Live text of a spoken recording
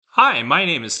Hi, my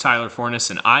name is Tyler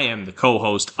Fornes, and I am the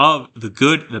co-host of The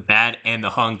Good, the Bad, and the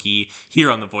Hunky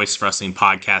here on the Voice of Wrestling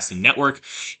Podcasting Network.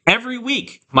 Every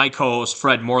week, my co-host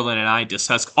Fred Moreland and I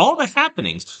discuss all the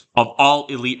happenings of All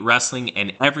Elite Wrestling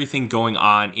and everything going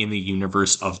on in the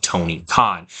universe of Tony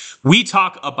Khan. We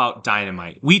talk about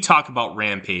Dynamite, we talk about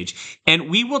Rampage, and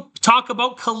we will talk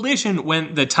about Collision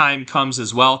when the time comes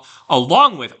as well,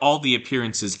 along with all the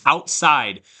appearances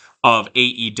outside of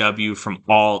AEW from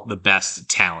all the best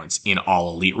talents in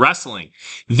All Elite Wrestling.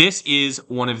 This is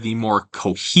one of the more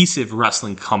cohesive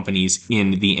wrestling companies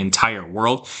in the entire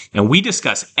world, and we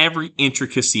discuss every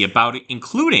intricacy about it,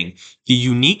 including the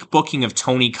unique booking of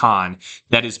Tony Khan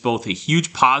that is both a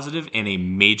huge positive and a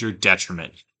major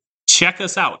detriment. Check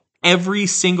us out every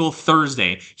single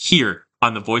Thursday here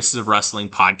on the Voices of Wrestling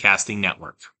Podcasting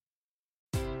Network.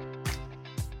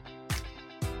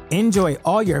 Enjoy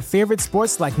all your favorite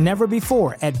sports like never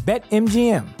before at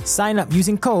BetMGM. Sign up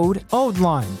using code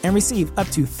OLDLINE and receive up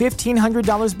to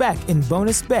 $1,500 back in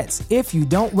bonus bets if you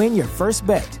don't win your first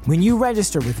bet. When you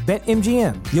register with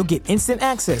BetMGM, you'll get instant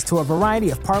access to a variety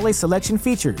of parlay selection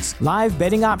features, live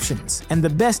betting options, and the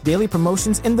best daily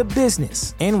promotions in the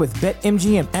business. And with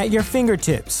BetMGM at your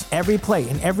fingertips, every play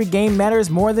and every game matters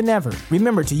more than ever.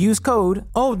 Remember to use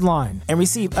code OLDLINE and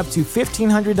receive up to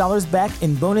 $1,500 back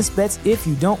in bonus bets if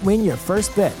you don't win your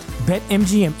first bet.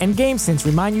 BetMGM and GameSense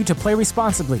remind you to play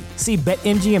responsibly. See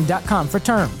BetMGM.com for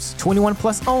terms. 21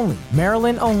 plus only.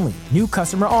 Maryland only. New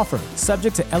customer offer.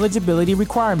 Subject to eligibility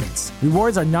requirements.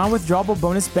 Rewards are non-withdrawable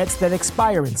bonus bets that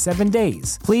expire in 7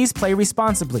 days. Please play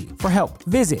responsibly. For help,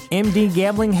 visit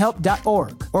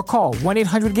mdgamblinghelp.org or call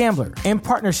 1-800-GAMBLER in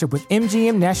partnership with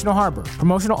MGM National Harbor.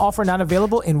 Promotional offer not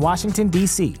available in Washington,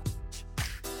 D.C.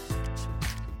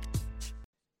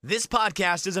 This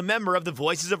podcast is a member of the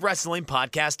Voices of Wrestling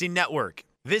Podcasting Network.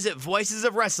 Visit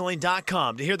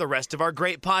voicesofwrestling.com to hear the rest of our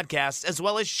great podcasts, as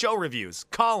well as show reviews,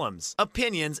 columns,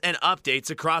 opinions, and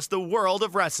updates across the world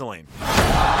of wrestling. Hit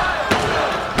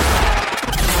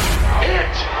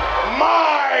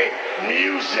my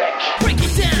music! Break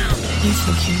it down!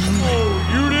 Oh,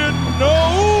 you didn't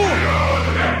know?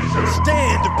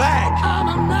 Stand back! I'm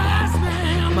a nice man!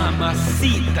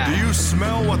 Mamacita! Do you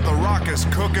smell what The Rock is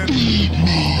cooking?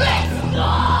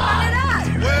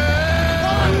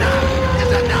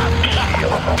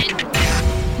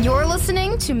 You're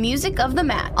listening to Music of the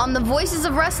Mat on the Voices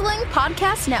of Wrestling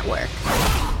Podcast Network.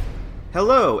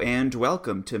 Hello and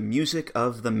welcome to Music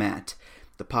of the Mat,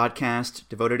 the podcast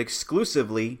devoted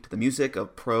exclusively to the music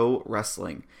of pro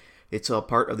wrestling. It's a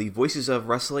part of the Voices of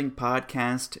Wrestling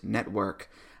Podcast Network.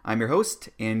 I'm your host,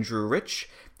 Andrew Rich.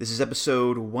 This is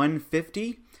episode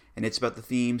 150, and it's about the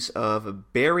themes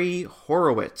of Barry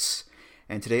Horowitz.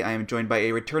 And today I am joined by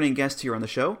a returning guest here on the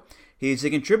show. He's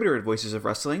a contributor at Voices of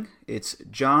Wrestling. It's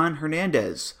John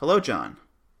Hernandez. Hello, John.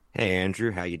 Hey, Andrew.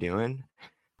 How you doing?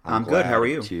 I'm good. How are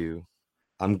you?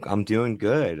 I'm doing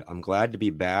good. I'm glad to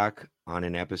be back on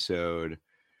an episode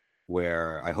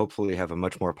where I hopefully have a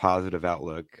much more positive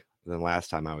outlook than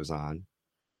last time I was on.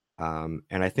 And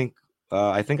I think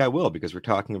I will, because we're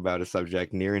talking about a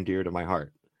subject near and dear to my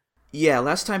heart. Yeah,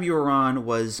 last time you were on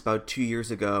was about 2 years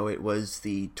ago. It was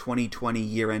the 2020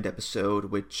 year-end episode,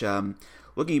 which,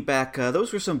 looking back,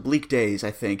 those were some bleak days,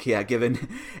 I think, given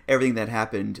everything that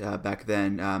happened back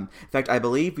then. In fact, I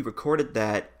believe we recorded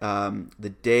that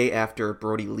the day after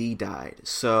Brody Lee died.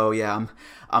 So, yeah,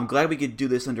 I'm glad we could do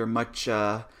this under much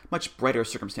brighter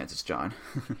circumstances, John.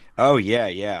 Oh,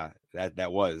 yeah.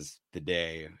 That was the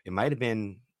day. It might have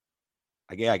been...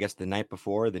 I guess the night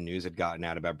before the news had gotten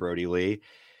out about Brody Lee.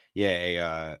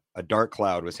 Yeah, a dark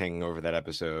cloud was hanging over that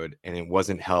episode, and it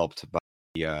wasn't helped by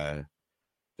that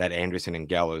Anderson and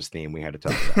Gallows theme we had to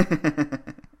talk about.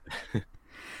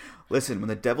 Listen, when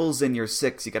the devil's in your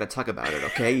six, you got to talk about it,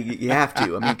 okay? You have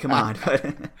to. I mean, come on.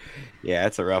 Yeah,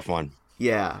 it's a rough one.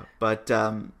 Yeah, but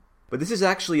this is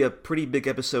actually a pretty big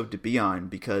episode to be on,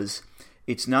 because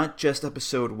it's not just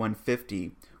episode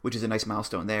 150, which is a nice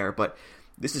milestone there, but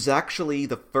this is actually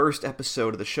the first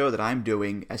episode of the show that I'm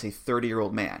doing as a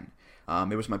 30-year-old man.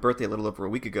 It was my birthday a little over a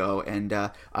week ago, and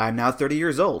I'm now 30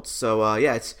 years old. So,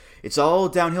 it's all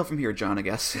downhill from here, John, I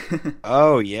guess.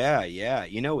 Oh, yeah.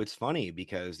 You know, it's funny,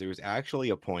 because there was actually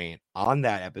a point on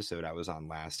that episode I was on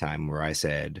last time where I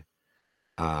said,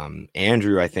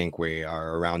 Andrew, I think we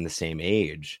are around the same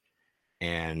age.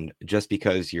 And just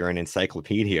because you're an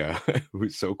encyclopedia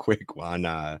who's so quick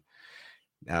on...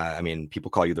 people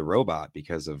call you the robot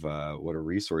because of what a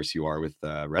resource you are with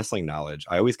wrestling knowledge.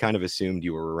 I always kind of assumed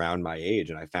you were around my age,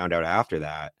 and I found out after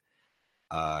that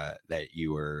that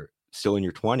you were still in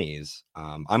your 20s.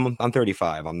 I'm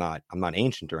 35. I'm not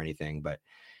ancient or anything, but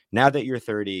now that you're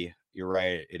 30, you're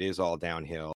right. It is all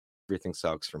downhill. Everything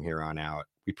sucks from here on out.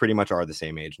 We pretty much are the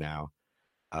same age now.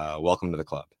 Welcome to the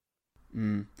club.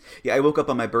 Yeah, I woke up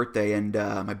on my birthday and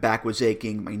my back was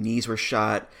aching, my knees were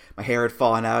shot, my hair had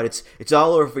fallen out. It's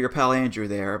all over for your pal Andrew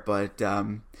there, but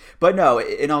no,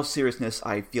 in all seriousness,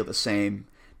 I feel the same.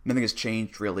 Nothing has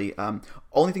changed really.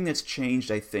 Only thing that's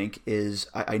changed, I think, is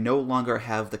I no longer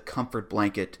have the comfort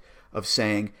blanket of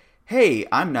saying, "Hey,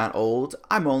 I'm not old.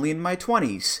 I'm only in my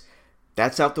 20s."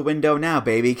 That's out the window now,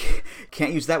 baby.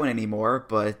 Can't use that one anymore.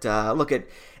 But look, it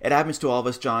happens to all of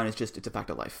us, John. It's a fact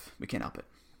of life. We can't help it.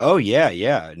 Oh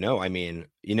yeah. No, I mean,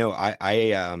 I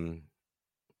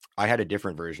had a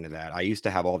different version of that. I used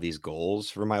to have all these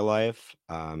goals for my life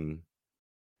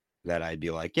that I'd be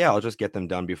like, yeah, I'll just get them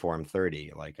done before I'm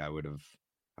 30. Like I would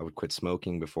quit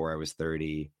smoking before I was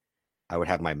 30. I would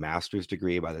have my master's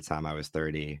degree by the time I was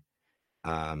 30.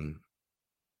 And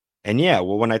yeah,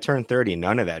 well, when I turned 30,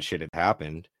 none of that shit had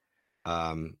happened.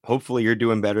 Hopefully you're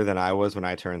doing better than I was when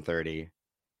I turned 30.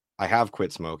 I have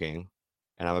quit smoking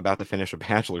and I'm about to finish a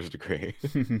bachelor's degree.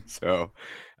 So,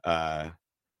 I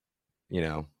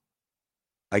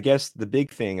guess the big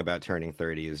thing about turning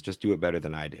 30 is just do it better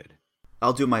than I did.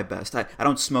 I'll do my best. I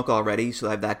don't smoke already, so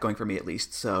I have that going for me at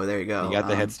least. So there you go. You got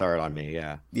the head start on me,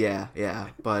 yeah. Yeah.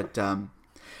 But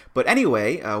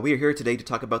anyway, we are here today to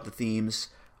talk about the themes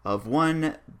of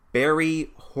one Barry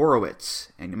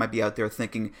Horowitz. And you might be out there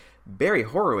thinking, Barry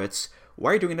Horowitz? Why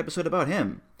are you doing an episode about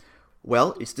him?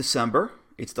 Well, it's December.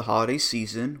 It's the holiday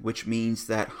season, which means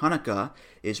that Hanukkah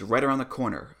is right around the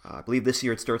corner. I believe this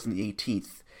year it starts on the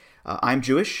 18th. I'm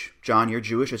Jewish. John, you're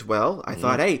Jewish as well. I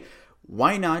thought, hey,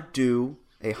 why not do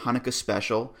a Hanukkah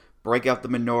special, break out the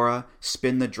menorah,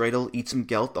 spin the dreidel, eat some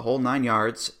gelt, the whole 9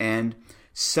 yards, and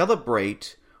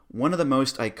celebrate one of the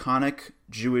most iconic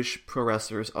Jewish pro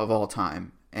wrestlers of all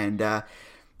time. And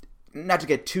not to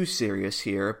get too serious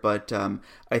here, but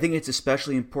I think it's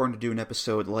especially important to do an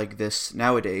episode like this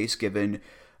nowadays, given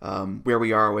where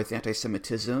we are with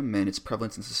anti-Semitism and its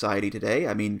prevalence in society today.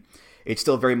 I mean, it's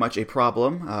still very much a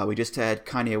problem. We just had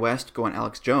Kanye West go on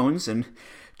Alex Jones and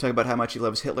talk about how much he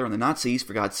loves Hitler and the Nazis,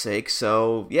 for God's sake.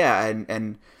 So, yeah,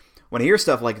 and when I hear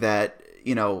stuff like that,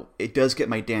 it does get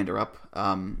my dander up.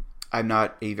 I'm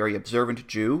not a very observant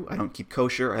Jew. I don't keep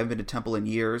kosher. I haven't been to temple in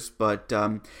years, but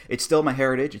it's still my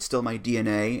heritage. It's still my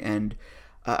DNA, and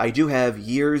I do have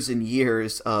years and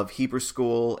years of Hebrew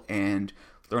school and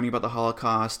learning about the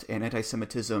Holocaust and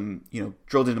anti-Semitism,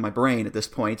 drilled into my brain at this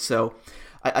point. So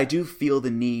I do feel the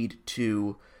need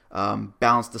to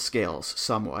balance the scales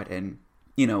somewhat and,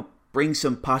 bring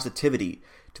some positivity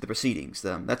to the proceedings.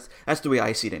 That's the way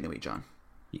I see it anyway, John.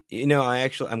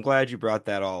 I'm glad you brought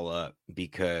that all up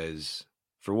because,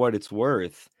 for what it's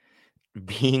worth,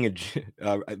 being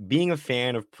a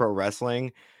fan of pro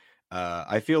wrestling,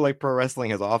 I feel like pro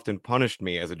wrestling has often punished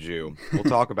me as a Jew. We'll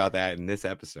talk about that in this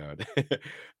episode.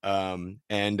 I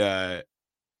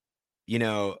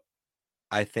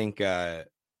think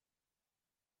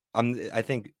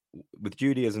with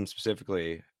Judaism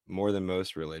specifically, more than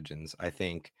most religions, I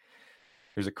think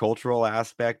there's a cultural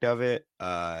aspect of it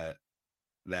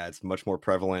that's much more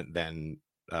prevalent than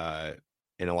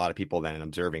in a lot of people than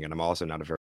observing. And I'm also not a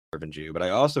very observant Jew, but I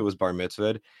also was bar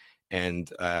mitzvahed.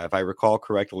 And if I recall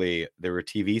correctly, there were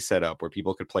TV set up where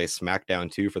people could play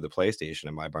SmackDown 2 for the PlayStation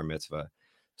in my bar mitzvah.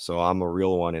 So I'm a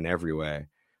real one in every way.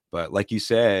 But like you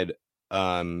said,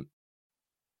 I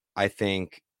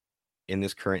think in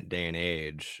this current day and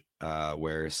age,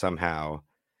 where somehow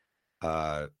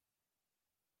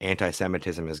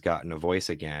anti-Semitism has gotten a voice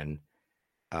again,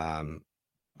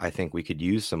 I think we could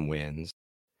use some wins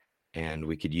and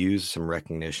we could use some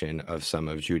recognition of some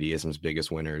of Judaism's biggest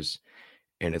winners.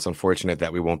 And it's unfortunate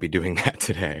that we won't be doing that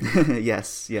today.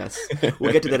 Yes.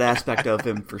 We'll get to that aspect of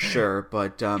him for sure.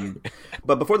 But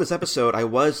before this episode, I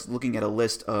was looking at a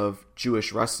list of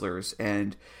Jewish wrestlers,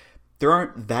 and there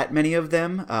aren't that many of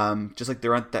them, just like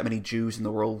there aren't that many Jews in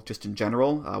the world just in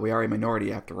general. We are a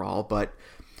minority after all. But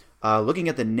looking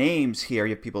at the names here,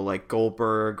 you have people like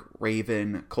Goldberg,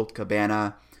 Raven, Colt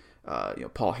Cabana,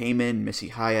 Paul Heyman, Missy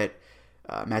Hyatt,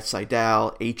 Matt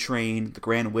Sydal, A-Train, The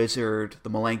Grand Wizard, The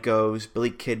Malenkos,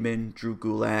 Billy Kidman, Drew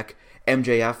Gulak,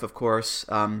 MJF, of course.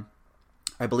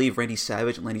 I believe Randy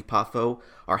Savage and Lanny Poffo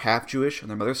are half Jewish on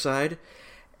their mother's side.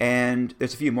 And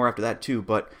there's a few more after that too.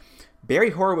 But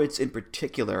Barry Horowitz in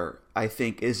particular, I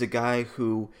think, is a guy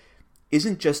who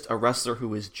isn't just a wrestler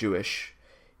who is Jewish.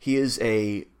 He is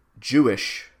a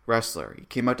Jewish wrestler. He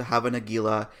came out to Hava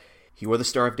Nagila. He wore the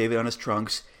Star of David on his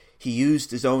trunks. He used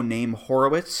his own name,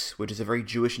 Horowitz, which is a very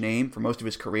Jewish name, for most of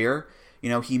his career.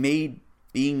 He made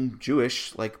being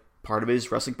Jewish like part of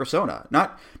his wrestling persona.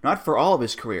 Not for all of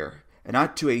his career. and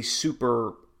not to a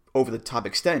super over-the-top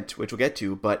extent, which we'll get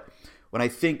to, but when I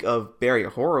think of Barry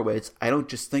Horowitz, I don't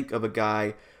just think of a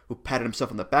guy who patted himself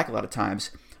on the back a lot of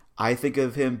times. I think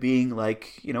of him being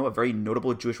like, a very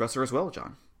notable Jewish wrestler as well,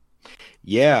 John.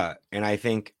 Yeah, and I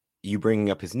think you bringing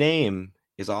up his name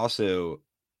is also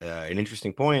an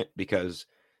interesting point, because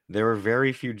there are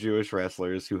very few Jewish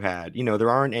wrestlers who had, there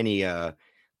aren't any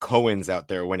Cohens out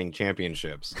there winning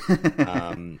championships.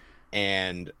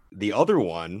 And the other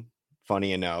one,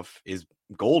 funny enough, is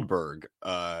Goldberg.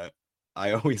 I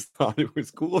always thought it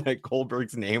was cool that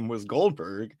Goldberg's name was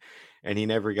Goldberg, and he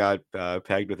never got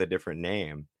pegged with a different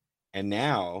name. And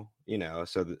now,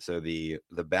 so the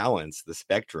balance, the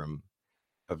spectrum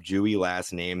of Jewy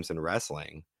last names in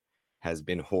wrestling has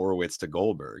been Horowitz to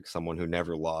Goldberg, someone who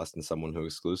never lost and someone who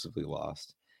exclusively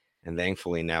lost. And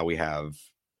thankfully now we have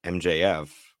MJF,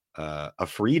 a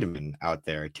Friedman out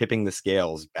there, tipping the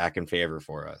scales back in favor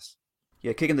for us.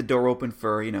 Yeah, kicking the door open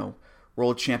for,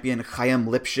 world champion Chaim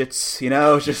Lipschitz,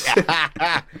 just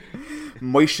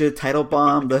Moshe title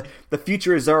bomb. The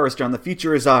future is ours, John. The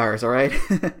future is ours, all right?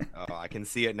 Oh, I can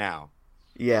see it now.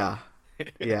 Yeah.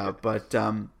 Yeah, but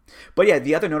yeah,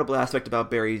 the other notable aspect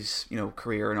about Barry's,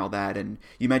 career and all that, and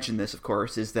you mentioned this, of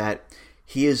course, is that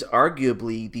he is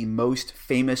arguably the most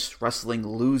famous wrestling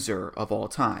loser of all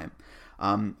time.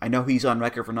 I know he's on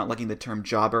record for not liking the term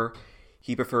jobber.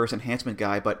 He prefers enhancement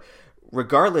guy, but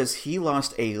regardless, he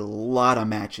lost a lot of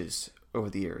matches over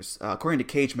the years. According to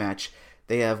Cage Match,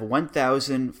 they have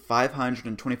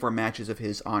 1,524 matches of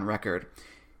his on record.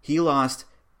 He lost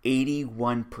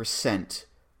 81%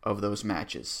 of those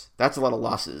matches. That's a lot of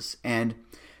losses. And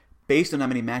based on how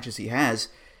many matches he has,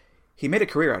 he made a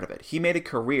career out of it. He made a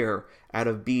career out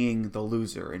of being the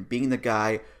loser and being the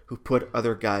guy who put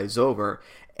other guys over.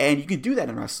 And you can do that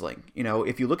in wrestling.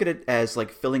 If you look at it as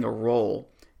like filling a role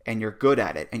and you're good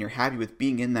at it and you're happy with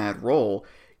being in that role,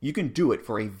 you can do it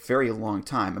for a very long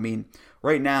time. I mean,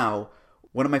 right now,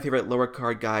 one of my favorite lower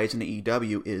card guys in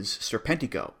AEW is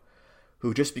Serpentico,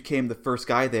 who just became the first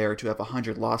guy there to have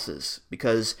 100 losses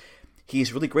because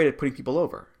he's really great at putting people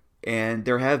over. And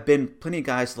there have been plenty of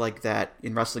guys like that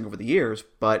in wrestling over the years,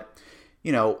 but,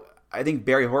 I think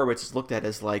Barry Horowitz is looked at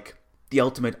as like the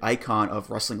ultimate icon of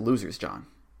wrestling losers, John.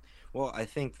 Well, I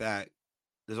think that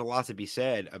there's a lot to be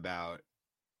said about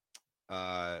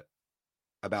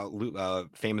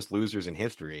famous losers in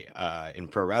history in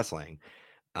pro wrestling,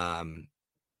 and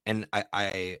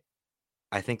I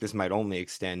think this might only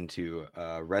extend to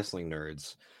wrestling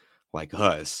nerds like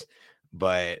us,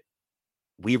 but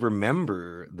we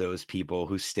remember those people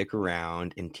who stick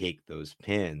around and take those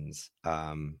pins,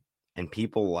 and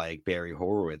people like Barry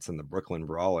Horowitz and the Brooklyn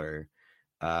Brawler.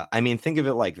 Think of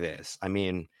it like this.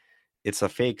 It's a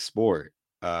fake sport.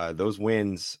 Those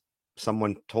wins,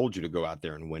 someone told you to go out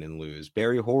there and win and lose.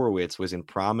 Barry Horowitz was in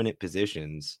prominent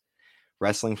positions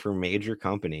wrestling for major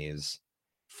companies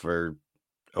for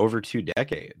over 2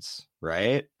 decades,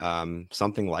 right?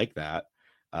 Something like that.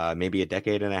 Maybe a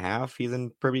decade and a half, he's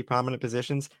in pretty prominent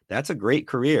positions. That's a great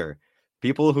career.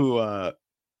 People who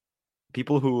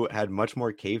had much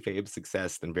more kayfabe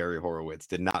success than Barry Horowitz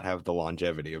did not have the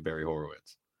longevity of Barry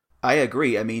Horowitz. I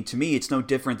agree. To me, it's no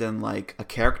different than like a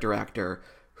character actor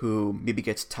who maybe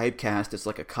gets typecast as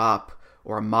like a cop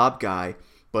or a mob guy,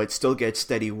 but still gets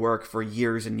steady work for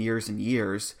years and years and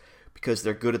years because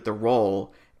they're good at the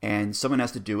role and someone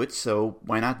has to do it, so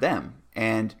why not them?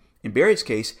 And in Barry's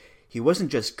case, he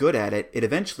wasn't just good at it, it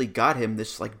eventually got him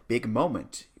this like big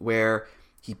moment where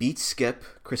he beat Skip,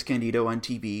 Chris Candido on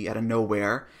TV out of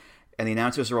nowhere, and the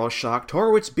announcers are all shocked,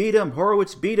 Horowitz beat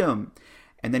him!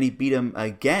 And then he beat him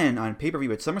again on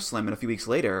pay-per-view at SummerSlam and a few weeks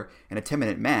later in a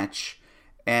 10-minute match.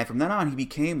 And from then on, he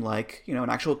became like, an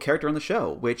actual character on the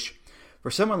show, which for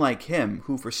someone like him,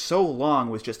 who for so long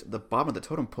was just at the bottom of the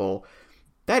totem pole,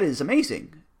 that is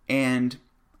amazing. And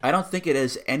I don't think it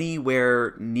has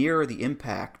anywhere near the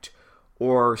impact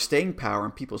or staying power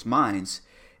in people's minds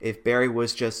if Barry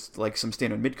was just like some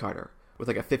standard mid-carder with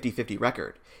like a 50-50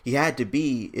 record. He had to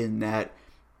be in that,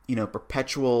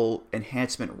 perpetual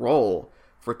enhancement role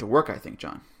for it to work, I think,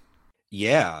 John.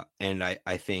 Yeah, and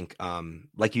I think,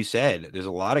 like you said, there's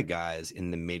a lot of guys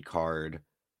in the mid-card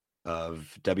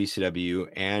of WCW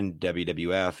and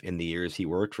WWF in the years he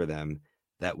worked for them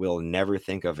that we'll never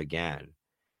think of again.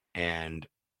 And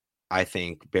I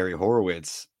think Barry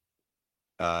Horowitz,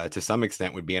 to some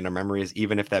extent, would be in our memories,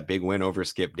 even if that big win over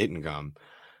Skip didn't come.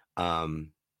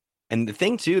 And the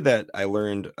thing, too, that I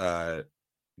learned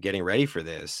getting ready for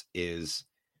this is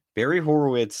Barry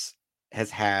Horowitz has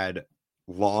had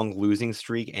long losing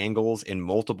streak angles in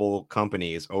multiple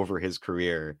companies over his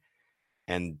career,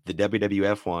 and the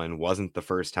WWF one wasn't the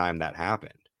first time that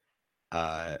happened.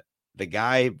 The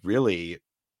guy really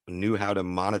knew how to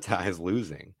monetize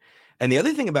losing. And the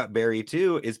other thing about Barry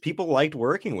too is people liked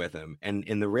working with him. And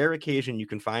in the rare occasion you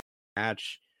can find a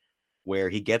match where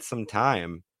he gets some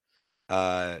time,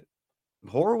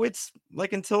 Horowitz,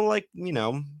 like until like, you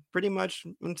know, pretty much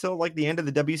until like the end of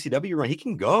the WCW run, he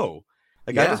can go.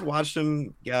 Like I just watched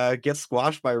him get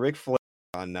squashed by Ric Flair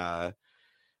on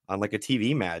like a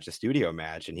TV match, a studio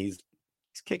match, and he's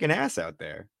kicking ass out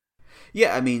there.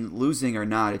 Yeah, I mean, losing or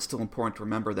not, it's still important to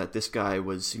remember that this guy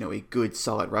was, you know, a good,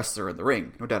 solid wrestler in the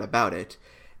ring, no doubt about it.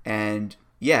 And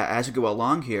yeah, as we go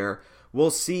along here,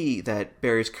 we'll see that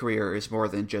Barry's career is more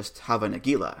than just Hava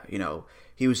Nagila. You know,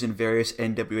 he was in various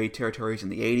NWA territories in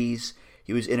the 80s.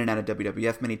 He was in and out of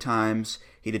WWF many times.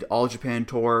 He did All Japan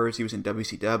tours. He was in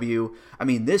WCW. I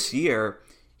mean, this year,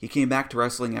 he came back to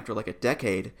wrestling after like a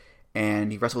decade,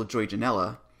 and he wrestled Joey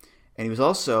Janela. And he was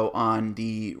also on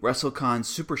the WrestleCon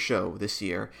Super Show this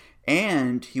year.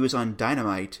 And he was on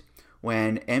Dynamite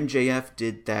when MJF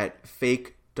did that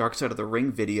fake Dark Side of the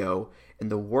Ring video in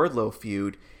the Wardlow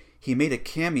feud. He made a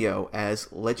cameo as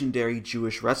legendary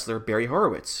Jewish wrestler Barry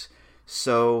Horowitz.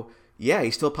 So, yeah,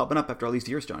 he's still popping up after all these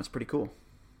years, John. It's pretty cool.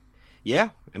 Yeah.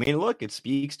 I mean, look, it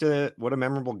speaks to what a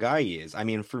memorable guy he is. I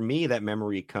mean, for me, that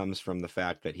memory comes from the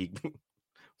fact that he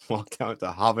walked out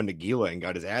to Hava Nagila and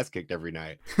got his ass kicked every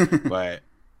night. But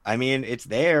I mean, it's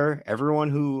there. Everyone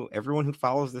who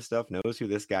follows this stuff knows who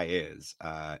this guy is.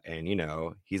 And you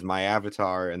know, he's my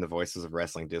avatar in the Voices of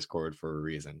Wrestling Discord for a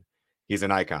reason. He's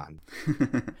an icon.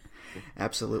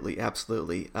 Absolutely,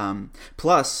 absolutely.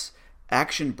 Plus,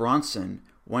 Action Bronson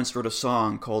once wrote a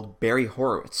song called Barry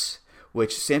Horowitz,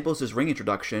 which samples his ring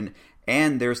introduction,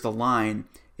 and there's the line,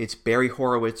 "It's Barry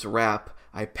Horowitz rap,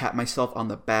 I pat myself on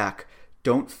the back,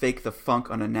 don't fake the funk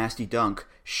on a nasty dunk,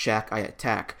 Shaq I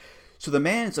attack." So the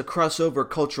man's a crossover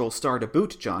cultural star to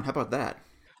boot, John. How about that?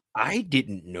 I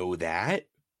didn't know that.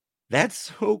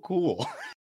 That's so cool.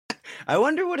 I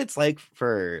wonder what it's like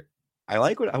for I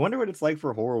wonder what it's like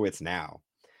for Horowitz now.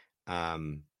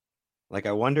 Like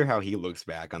I wonder how he looks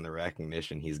back on the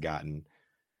recognition he's gotten.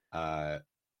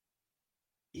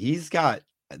 There's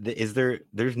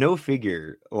no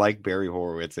figure like Barry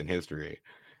Horowitz in history.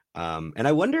 And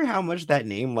I wonder how much that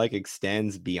name like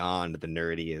extends beyond the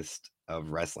nerdiest of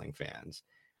wrestling fans.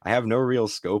 I have no real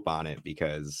scope on it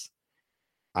because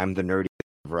I'm the nerdiest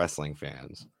of wrestling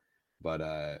fans.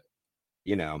 But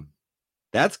you know,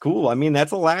 that's cool. I mean,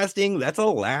 that's a lasting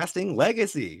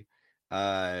legacy.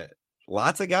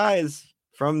 Lots of guys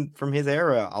from his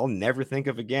era I'll never think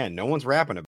of again. No one's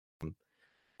rapping about him.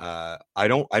 I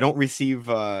don't receive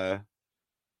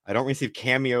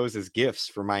cameos as gifts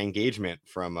for my engagement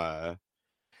from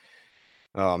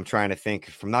I'm trying to think,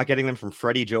 from not getting them from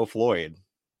Freddie Joe Floyd,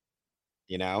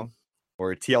 you know,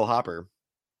 or TL Hopper,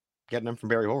 getting them from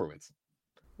Barry Horowitz.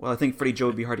 Well, I think Freddie Joe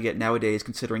would be hard to get nowadays,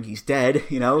 considering he's dead,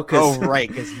 you know. Cause,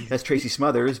 right, that's Tracy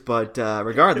Smothers. But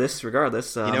regardless, you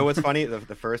know what's funny?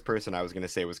 The first person I was going to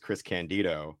say was Chris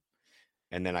Candido,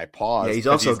 and then I paused. Yeah, he's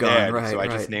also gone, dead, right? So I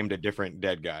right. just named a different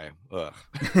dead guy. Ugh.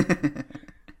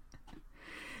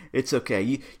 It's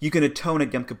okay. You can atone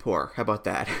at Yom Kippur. How about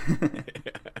that?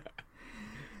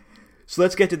 So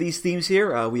let's get to these themes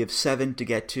here. We have 7 to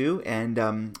get to.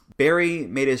 And Barry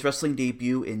made his wrestling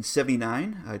debut in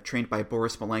 '79, trained by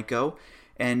Boris Malenko.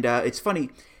 And it's funny,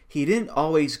 he didn't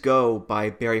always go by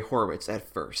Barry Horowitz at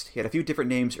first. He had a few different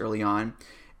names early on.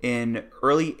 In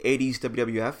early 80s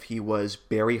WWF, he was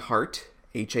Barry Hart,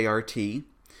 H-A-R-T.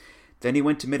 Then he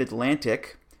went to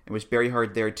Mid-Atlantic and was Barry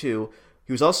Hart there too.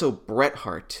 He was also Bret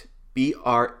Hart,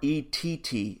 B-R-E-T-T-H-A-R-T.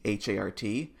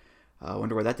 I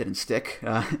wonder why that didn't stick.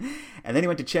 And then he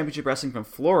went to Championship Wrestling from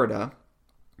Florida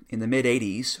in the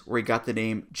mid-'80s, where he got the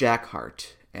name Jack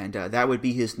Hart. And that would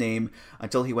be his name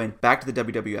until he went back to the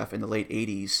WWF in the late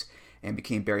 80s and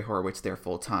became Barry Horowitz there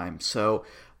full-time. So,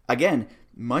 again,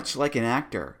 much like an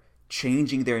actor,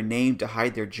 changing their name to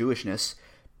hide their Jewishness,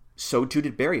 so too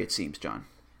did Barry, it seems, John.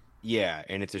 Yeah,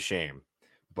 and it's a shame.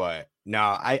 But, no,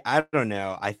 I don't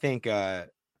know. I think...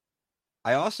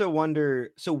 I also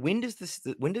wonder, so when does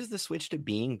the switch to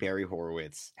being Barry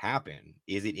Horowitz happen?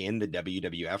 Is it in the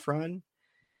WWF run?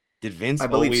 Did Vince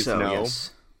always know?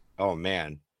 Yes. Oh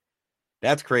man,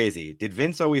 that's crazy. Did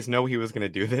Vince always know he was going to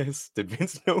do this? Did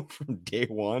Vince know from day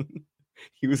one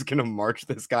he was going to march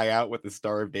this guy out with the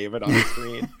Star of David on the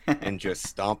screen and just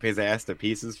stomp his ass to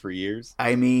pieces for years?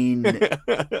 I mean,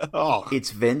 it's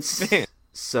Vince,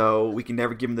 so we can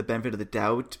never give him the benefit of the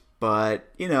doubt, but,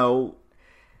 you know,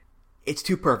 it's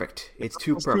too perfect. It's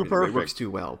too perfect. It works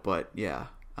too well, but yeah.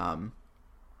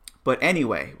 But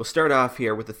anyway, we'll start off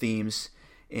here with the themes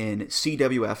in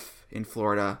CWF in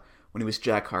Florida, when he was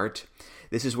Jack Hart.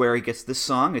 This is where he gets this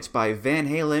song. It's by Van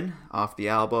Halen off the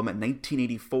album in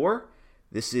 1984.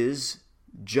 This is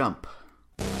Jump.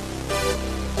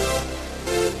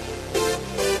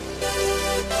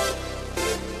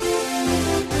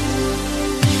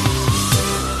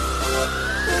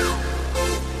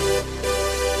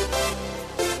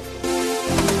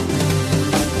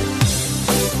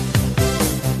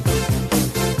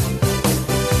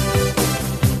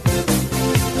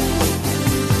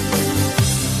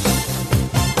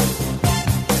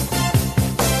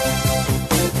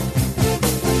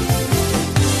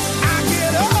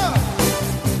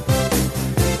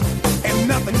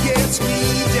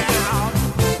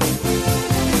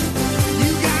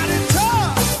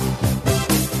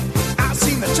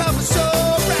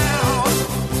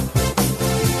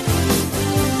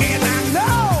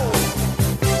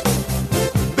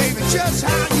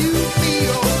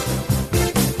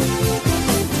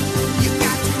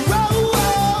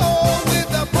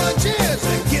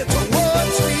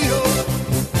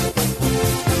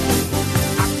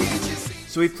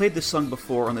 So we've played this song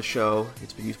before on the show.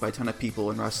 It's been used by a ton of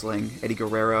people in wrestling. Eddie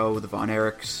Guerrero, the Von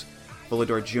Erichs,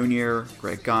 Volador Jr.,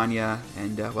 Greg Gagne,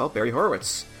 and, Barry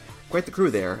Horowitz. Quite the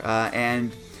crew there.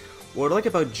 And what I like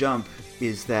about Jump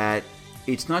is that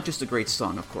it's not just a great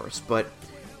song, of course, but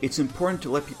it's important to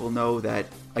let people know that,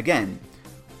 again,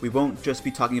 we won't just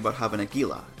be talking about Hava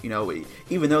Nagila. You know,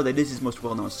 even though that is his most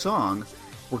well-known song,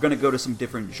 we're going to go to some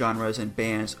different genres and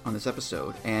bands on this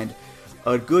episode. And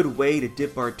a good way to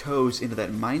dip our toes into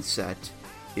that mindset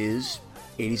is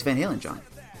 80s Van Halen, John.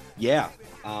 Yeah.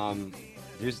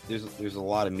 There's a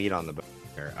lot of meat on the bone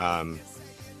there.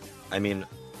 I mean,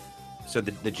 so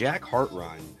the Jack Hart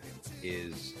run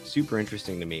is super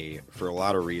interesting to me for a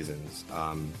lot of reasons.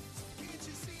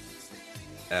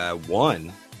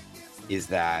 One is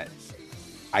that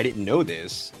I didn't know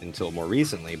this until more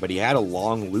recently, but he had a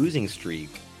long losing streak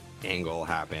angle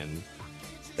happen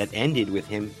that ended with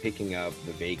him picking up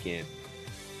the vacant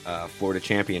Florida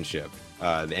Championship,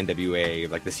 the NWA,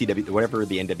 like the CW, whatever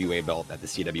the NWA belt that the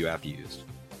CWF used.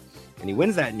 And he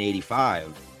wins that in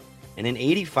 85. And in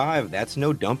 85, that's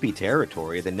no dumpy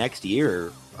territory. The next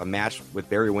year, a match with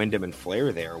Barry Windham and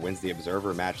Flair there wins the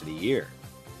Observer Match of the Year.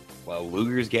 Well,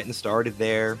 Luger's getting started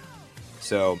there.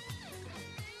 So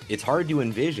it's hard to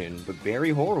envision, but Barry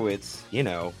Horowitz, you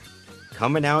know,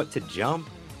 coming out to Jump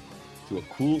to a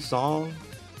cool song,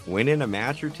 winning a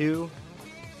match or two,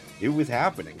 it was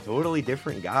happening. Totally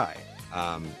different guy.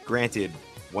 Granted,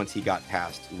 once he got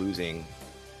past losing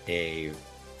a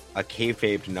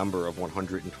kayfabed number of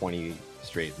 120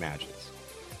 straight matches.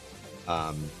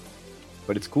 But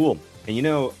it's cool. And you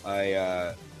know,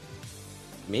 I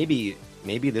maybe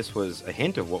this was a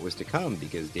hint of what was to come,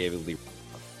 because David Lee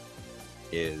Roth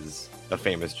is a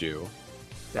famous Jew.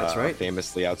 That's right. A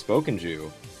famously outspoken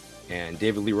Jew. And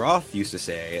David Lee Roth used to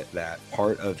say that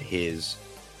part of his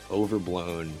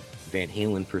overblown Van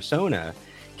Halen persona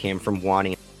came from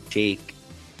wanting to shake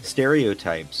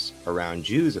stereotypes around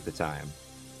Jews at the time.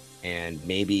 And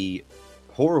maybe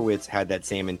Horowitz had that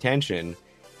same intention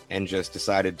and just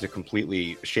decided to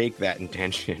completely shake that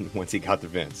intention once he got to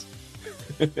Vince.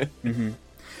 Mm-hmm.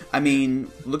 I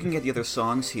mean, looking at the other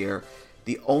songs here,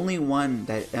 the only one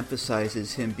that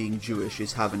emphasizes him being Jewish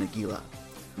is Hava Nagila.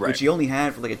 Right. Which he only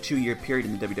had for like a 2-year period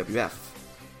in the WWF.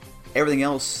 Everything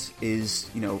else is,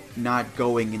 you know, not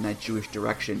going in that Jewish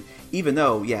direction. Even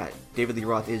though, yeah, David Lee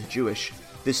Roth is Jewish,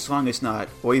 this song is not,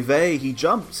 oy vey, he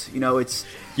jumped. You know, it's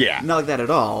not like that at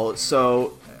all.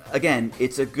 So, again,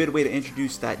 it's a good way to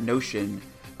introduce that notion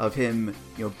of him,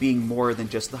 you know, being more than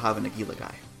just the Hava Nagila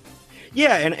guy.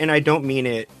 Yeah, and I don't mean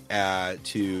it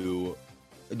to...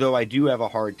 Though I do have a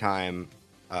hard time...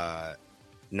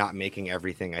 not making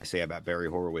everything I say about Barry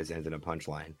Horowitz end in a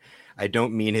punchline. I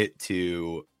don't mean it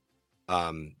to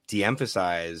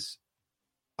de-emphasize.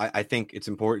 I think it's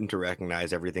important to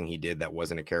recognize everything he did that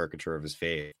wasn't a caricature of his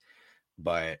faith,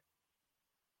 but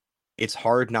it's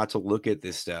hard not to look at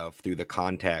this stuff through the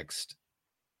context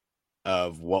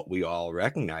of what we all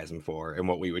recognize him for and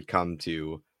what we would come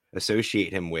to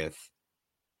associate him with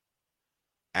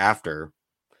after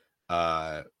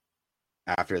the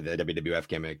WWF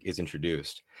gimmick is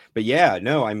introduced. But yeah,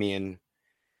 no, I mean,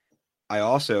 I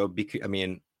also, I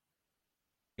mean,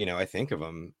 you know, I think of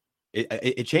him,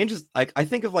 it changes. Like, I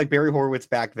think of like Barry Horowitz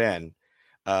back then.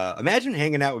 Imagine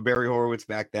hanging out with Barry Horowitz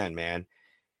back then, man.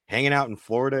 Hanging out in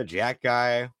Florida, Jack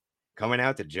guy, coming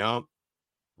out to Jump,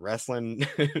 wrestling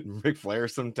Ric Flair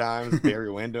sometimes, Barry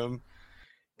Windham.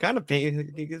 Kind of,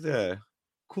 he's a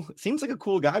cool, seems like a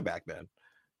cool guy back then.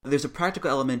 There's a practical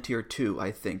element here too,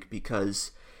 I think,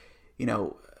 because, you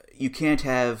know, you can't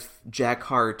have Jack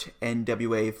Hart,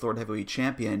 NWA Florida Heavyweight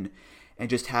Champion, and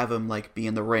just have him like be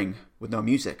in the ring with no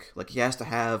music. Like, he has to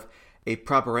have a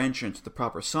proper entrance, the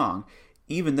proper song.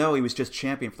 Even though he was just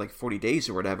champion for like 40 days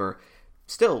or whatever,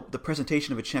 still, the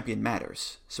presentation of a champion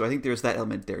matters. So I think there's that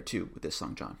element there too with this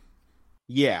song, John.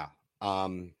 Yeah.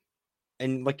 And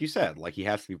like you said, like, he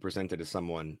has to be presented as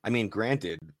someone. I mean,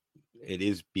 granted, it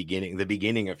is the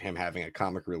beginning of him having a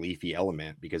comic reliefy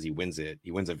element because he wins it. He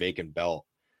wins a vacant belt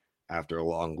after a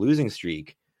long losing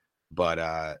streak.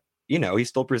 But, he's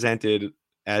still presented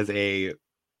as a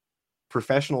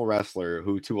professional wrestler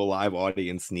who, to a live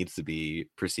audience, needs to be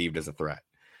perceived as a threat.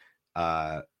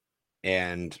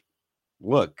 And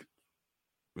look,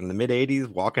 in the mid 80s,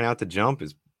 walking out to jump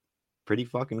is pretty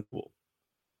fucking cool.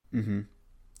 Mm-hmm.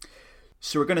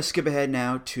 So we're going to skip ahead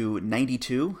now to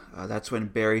 92. That's when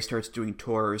Barry starts doing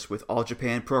tours with All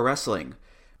Japan Pro Wrestling,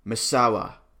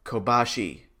 Misawa,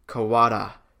 Kobashi,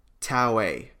 Kawada,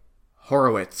 Taue,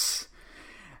 Horowitz.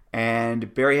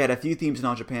 And Barry had a few themes in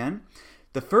All Japan.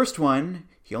 The first one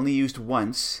he only used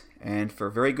once, and for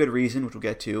a very good reason, which we'll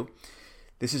get to.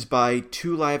 This is by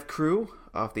Two Live Crew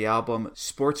off the album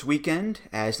Sports Weekend,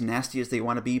 As Nasty as They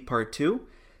Want to Be Part 2.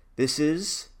 This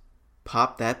is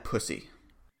Pop That Pussy.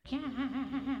 Damn!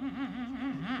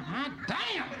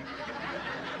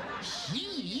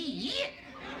 Shit!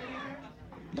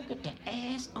 Look at the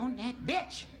ass on that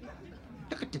bitch.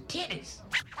 Look at the titties.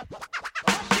 Oh,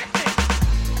 shit!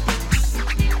 Oh,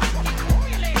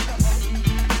 your legs up,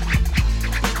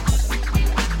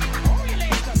 oh, your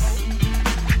legs up,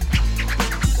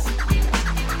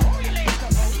 oh, your legs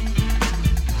up,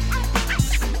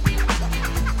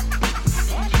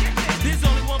 oh, shit! There's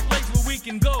only one place where we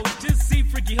can go. Just see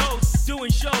freaky hoes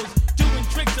doing shows, doing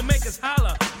tricks to make us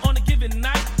holler. On a given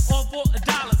night, all for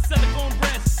 $1. Silicone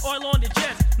breasts, oil on their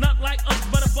chest. Not like us,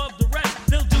 but above the rest.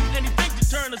 They'll do anything to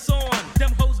turn us on.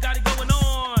 Them hoes got it going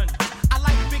on. I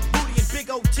like big booty and big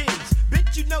old titties.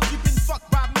 Bitch, you know you've been fucked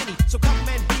by many. So come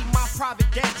and be my private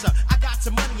dancer. I got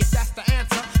some money if that's the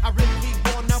answer. I really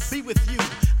wanna be with you.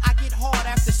 I get hard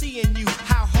after seeing you.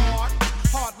 How hard?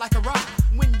 Hard like a rock.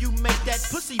 When you make that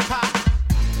pussy pop.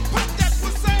 Pop that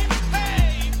pussy.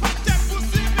 Hey, pop that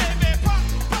pussy, baby.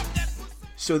 Pop that pussy.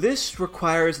 So this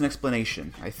requires an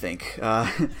explanation, I think.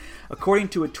 According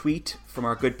to a tweet from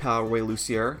our good pal Roy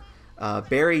Lucier,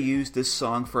 Barry used this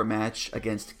song for a match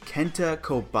against Kenta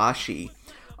Kobashi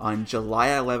on July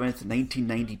 11th,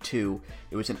 1992.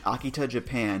 It was in Akita,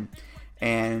 Japan,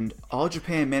 and All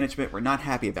Japan management were not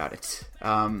happy about it.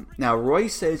 Now, Roy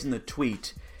says in the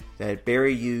tweet that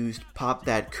Barry used Pop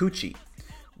That Coochie,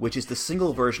 which is the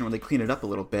single version where they clean it up a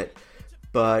little bit,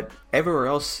 but everywhere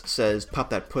else says Pop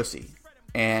That Pussy.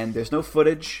 And there's no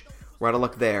footage, we're out of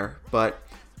luck there, but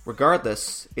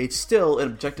regardless, it's still an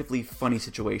objectively funny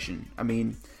situation. I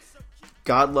mean,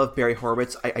 God love Barry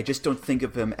Horowitz, I just don't think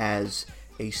of him as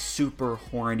a super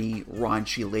horny,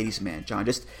 raunchy ladies man, John.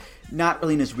 Just not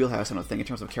really in his wheelhouse, I don't think, in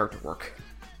terms of character work.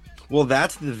 Well,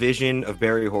 that's the vision of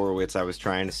Barry Horowitz I was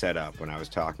trying to set up when I was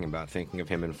talking about thinking of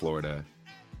him in Florida.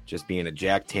 Just being a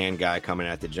Jack Tan guy coming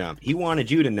at the jump. He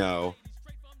wanted you to know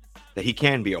that he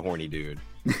can be a horny dude.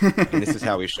 And this is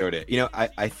how he showed it.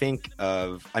 I think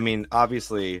of,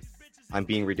 obviously I'm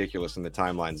being ridiculous and the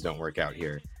timelines don't work out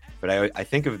here, but I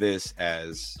think of this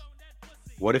as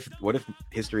what if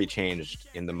history changed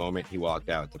in the moment he walked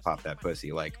out to pop that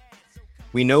pussy? Like,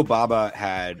 we know Baba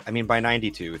had, by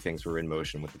 92 things were in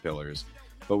motion with the Pillars,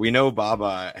 but we know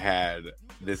Baba had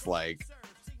this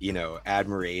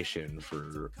admiration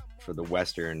for the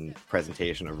Western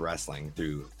presentation of wrestling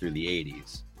through the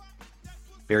 80s.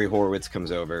 Barry Horowitz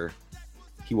comes over.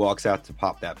 He walks out to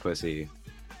pop that pussy.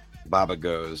 Baba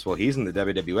goes, well, he's in the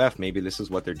WWF. Maybe this is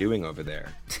what they're doing over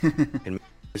there. And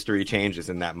history changes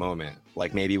in that moment.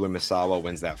 Like maybe when Misawa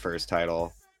wins that first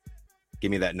title, Give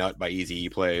Me That Nut by Eazy-E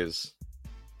plays.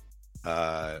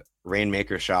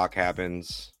 Rainmaker Shock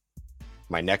happens.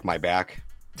 My Neck, My Back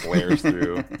blares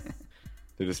through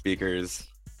the speakers.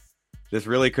 This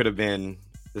could have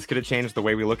changed the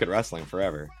way we look at wrestling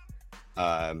forever.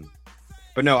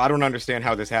 But no, I don't understand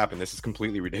how this happened. This is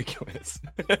completely ridiculous.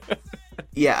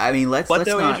 Yeah, let's not...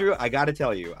 Andrew, I gotta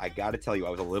tell you, I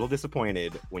was a little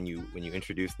disappointed when you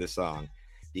introduced this song,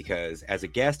 because as a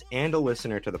guest and a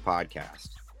listener to the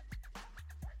podcast,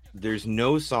 there's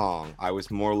no song I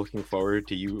was more looking forward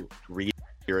to you read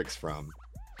lyrics from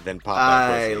than Pop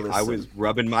That Pussy. I was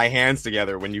rubbing my hands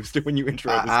together when you introed this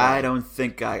song. I don't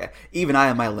think even I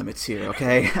have my limits here,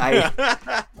 okay?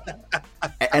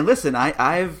 And listen,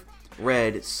 I've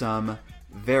read some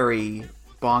very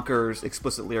bonkers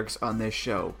explicit lyrics on this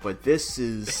show, but this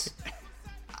is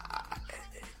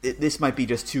this might be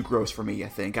just too gross for me, I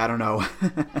think. I don't know.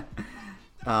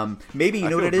 Maybe you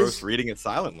know what it is? Reading it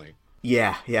silently.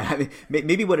 Yeah. I mean,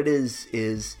 maybe what it is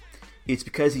it's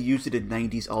because he used it in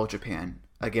 90s All Japan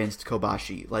against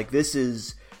Kobashi. Like, this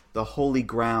is the holy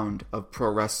ground of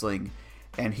pro wrestling.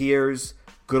 And here's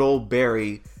good old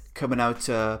Barry coming out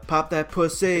to pop that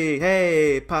pussy.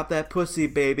 Hey, pop that pussy,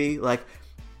 baby. Like,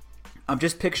 I'm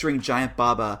just picturing Giant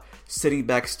Baba sitting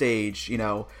backstage, you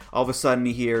know, all of a sudden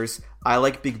he hears, I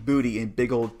like big booty and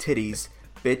big old titties,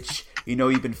 bitch. You know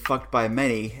you've been fucked by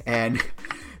many. And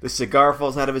the cigar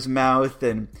falls out of his mouth,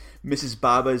 and Mrs.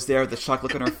 Baba is there with a shocked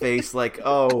look on her face like,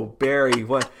 oh, Barry,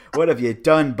 what have you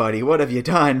done, buddy? What have you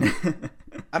done?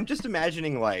 I'm just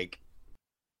imagining, like,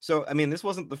 so, I mean, this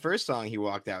wasn't the first song he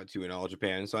walked out to in All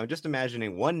Japan, so I'm just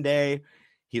imagining one day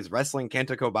he's wrestling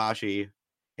Kenta Kobashi,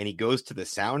 and he goes to the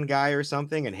sound guy or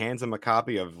something and hands him a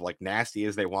copy of, like, Nasty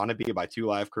As They Wanna Be by Two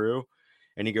Live Crew,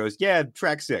 and he goes, yeah,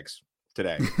 track 6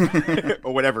 today,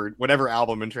 or whatever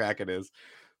album and track it is.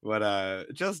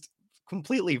 But just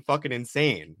completely fucking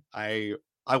insane. I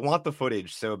want the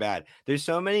footage so bad. There's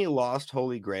so many lost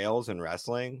holy grails in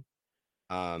wrestling.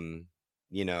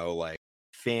 You know, like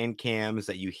fan cams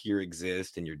that you hear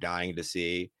exist and you're dying to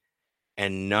see,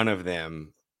 and none of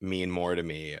them mean more to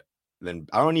me than,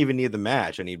 I don't even need the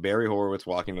match. I need Barry Horowitz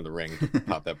walking to the ring to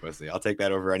pop that pussy. I'll take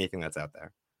that over anything that's out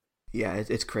there. Yeah,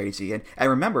 it's crazy. And I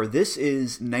remember, this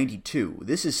is 92.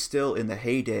 This is still in the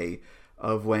heyday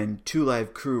of when Two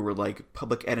Live Crew were like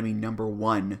Public Enemy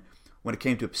 #1 when it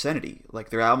came to obscenity. Like,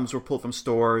 their albums were pulled from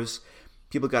stores.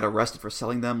 People got arrested for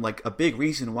selling them. Like, a big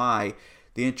reason why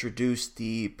they introduced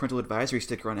the parental advisory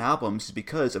sticker on albums is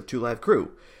because of Two Live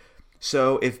Crew.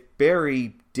 So if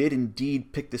Barry did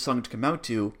indeed pick this song to come out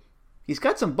to, he's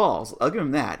got some balls. I'll give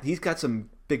him that. He's got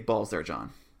some big balls there,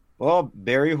 John. Well,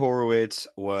 Barry Horowitz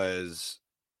was,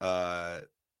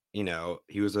 you know,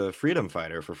 he was a freedom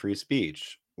fighter for free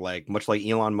speech, like much like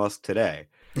Elon Musk today.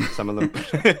 Some of them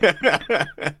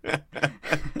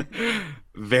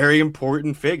very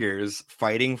important figures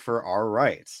fighting for our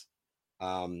rights.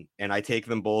 And I take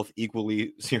them both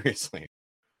equally seriously.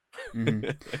 Mm-hmm.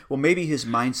 Well, maybe his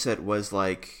mindset was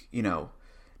like, you know,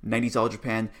 90s All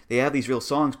Japan, they have these real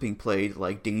songs being played,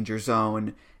 like Danger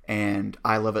Zone and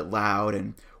I Love It Loud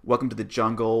and Welcome to the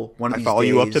Jungle. One of these follow days,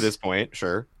 you up to this point,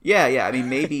 sure. Yeah. I mean,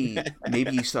 maybe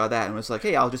he saw that and was like,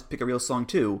 hey, I'll just pick a real song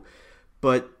too.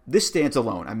 But this stands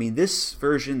alone. I mean, this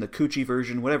version, the Coochie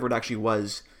version, whatever it actually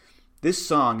was, this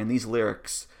song and these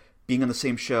lyrics being on the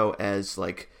same show as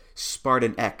like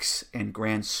Spartan X and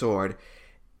Grand Sword,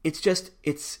 it's just,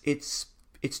 it's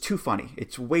too funny.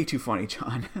 It's way too funny,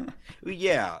 John.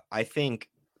 Yeah, I think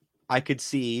I could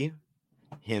see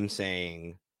him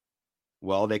saying,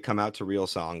 well, they come out to real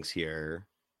songs here.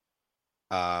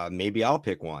 Maybe I'll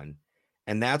pick one.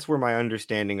 And that's where my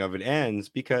understanding of it ends,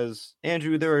 because,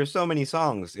 Andrew, there are so many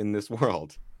songs in this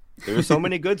world. There are so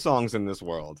many good songs in this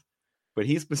world. But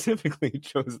he specifically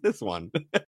chose this one.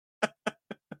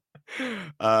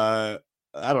 I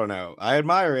don't know. I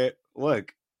admire it.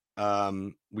 Look,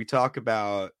 we talk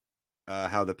about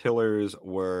how the pillars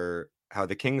were, how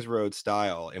the King's Road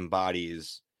style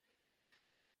embodies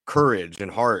courage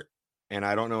and heart. And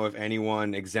I don't know if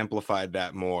anyone exemplified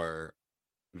that more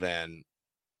than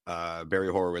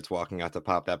Barry Horowitz walking out to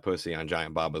pop that pussy on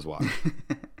Giant Baba's watch.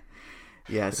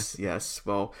 Yes.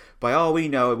 Well, by all we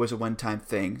know, it was a one-time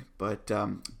thing. But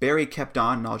Barry kept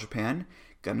on in All Japan.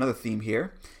 Got another theme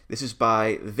here. This is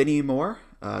by Vinnie Moore,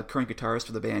 current guitarist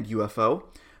for the band UFO,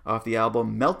 off the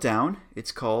album Meltdown.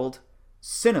 It's called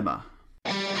Cinema.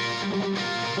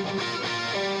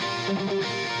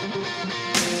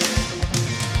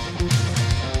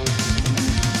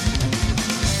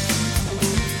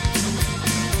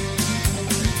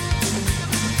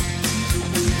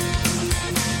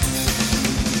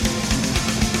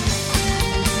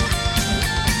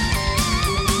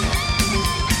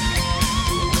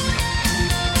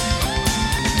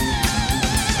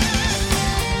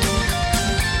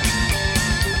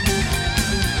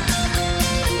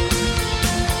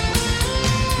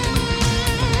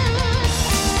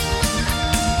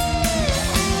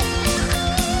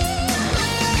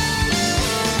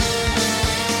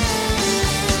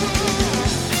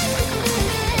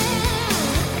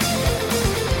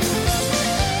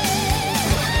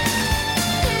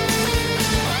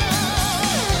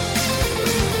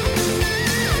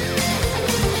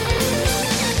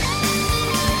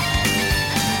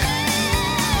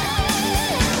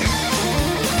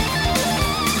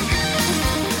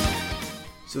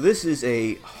 So this is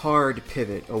a hard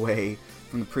pivot away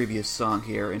from the previous song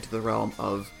here into the realm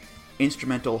of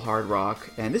instrumental hard rock.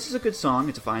 And this is a good song.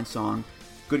 It's a fine song.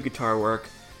 Good guitar work.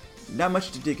 not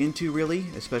much to dig into, really,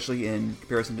 especially in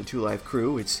comparison to 2 Live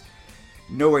Crew. It's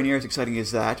nowhere near as exciting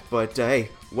as that, but hey,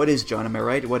 what is, John? Am I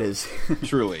right? What is?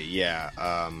 Truly,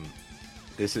 yeah.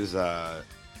 This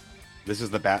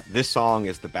song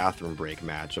is the bathroom break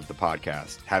match of the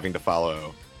podcast, having to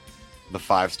follow the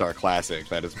 5-star classic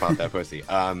that is Pop That Pussy.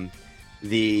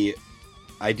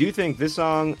 I do think this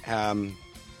song, when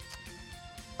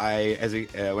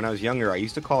I was younger, I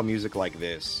used to call music like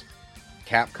this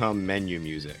Capcom menu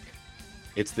music.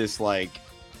 It's this like,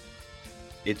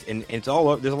 it's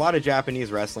all, there's a lot of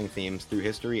Japanese wrestling themes through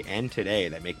history and today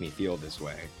that make me feel this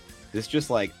way. This just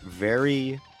like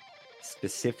very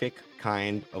specific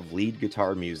kind of lead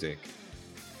guitar music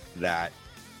that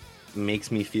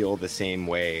makes me feel the same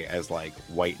way as like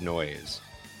white noise.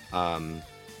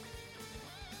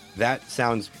 That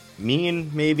sounds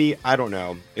mean, maybe, I don't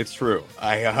know. It's true.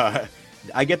 I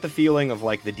get the feeling of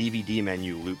like the DVD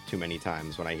menu looped too many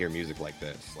times when I hear music like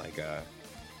this. Like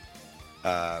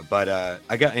but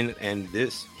I got and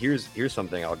this here's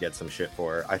something I'll get some shit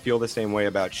for. I feel the same way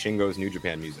about Shingo's New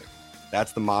Japan music.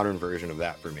 That's the modern version of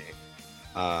that for me.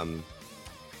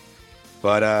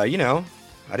 But you know,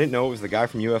 I didn't know it was the guy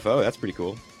from UFO. That's pretty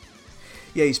cool.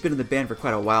 Yeah, he's been in the band for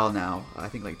quite a while now. I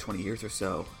think like 20 years or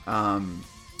so.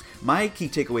 My key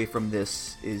takeaway from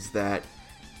this is that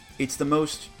it's the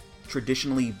most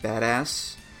traditionally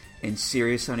badass and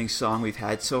serious sounding song we've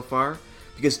had so far.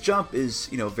 Because Jump is,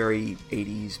 you know, very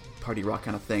 80s party rock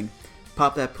kind of thing.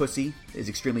 Pop That Pussy is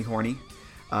extremely horny.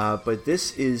 But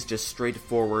this is just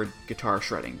straightforward guitar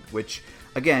shredding, which,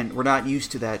 again, we're not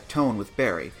used to that tone with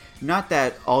Barry. Not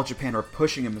that All Japan are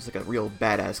pushing him as like a real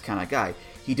badass kind of guy.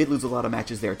 He did lose a lot of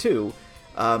matches there too.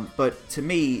 But to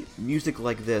me, music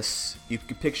like this, you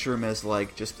can picture him as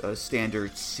like just a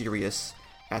standard, serious,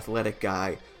 athletic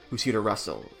guy who's here to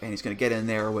wrestle. And he's going to get in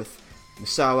there with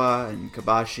Misawa and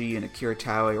Kobashi and Akira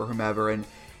Taue or whomever, and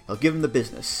he'll give him the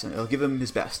business, and he'll give him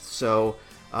his best. So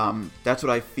that's what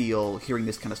I feel hearing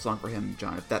this kind of song for him,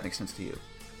 John, if that makes sense to you.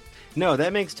 No,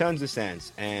 that makes tons of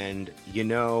sense. And, you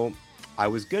know, I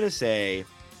was going to say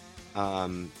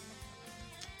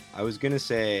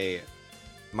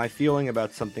my feeling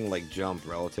about something like Jump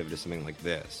relative to something like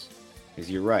this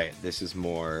is you're right. This is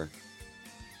more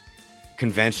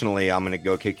conventionally, I'm going to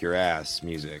go kick your ass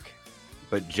music.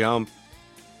 But Jump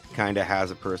kind of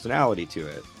has a personality to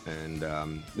it. And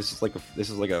this is like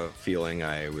a feeling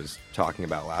I was talking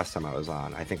about last time I was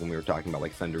on. I think when we were talking about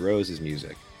like Thunder Rosa's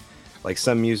music. Like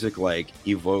some music like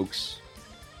evokes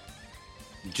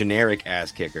generic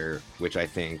ass kicker, which I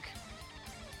think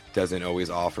doesn't always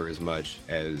offer as much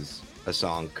as a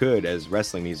song could, as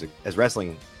wrestling music, as a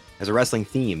wrestling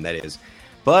theme, that is.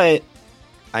 But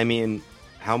I mean,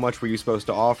 how much were you supposed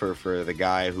to offer for the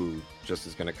guy who just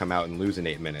is going to come out and lose in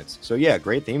 8 minutes? So yeah,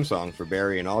 great theme song for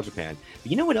Barry and All Japan.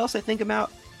 But you know what else I think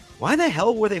about? Why the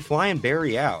hell were they flying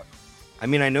Barry out? I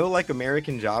mean, I know like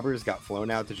American jobbers got flown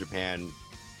out to Japan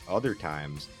other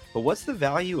times, but what's the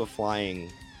value of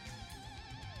flying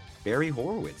Barry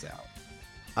Horowitz out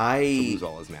to lose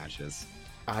all his matches?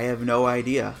 I have no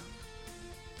idea.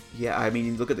 Yeah, I mean,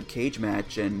 you look at the cage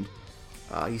match, and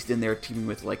he's in there teaming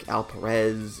with like Al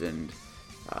Perez and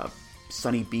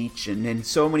Sunny Beach, and then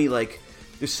so many like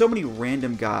there's so many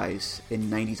random guys in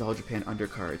 90s All Japan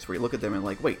undercards where you look at them and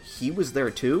like, wait, he was there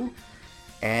too?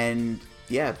 And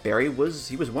yeah, Barry was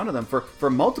one of them for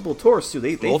multiple tours too.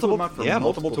 They flew him out for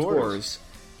multiple tours.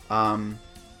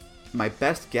 My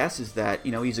best guess is that,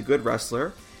 you know, he's a good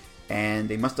wrestler, and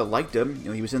they must have liked him. You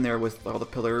know, he was in there with all the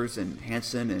Pillars and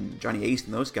Hanson and Johnny Ace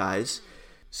and those guys,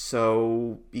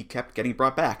 so he kept getting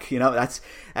brought back. You know, that's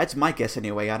my guess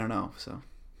anyway. I don't know. So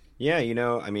yeah, you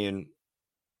know, I mean,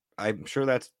 I'm sure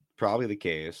that's probably the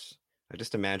case. I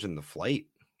just imagine the flight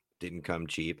didn't come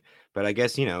cheap, but I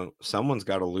guess, you know, someone's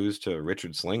got to lose to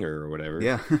Richard Slinger or whatever.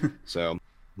 Yeah. So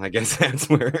I guess that's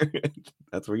where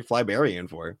you fly Barry in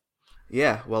for.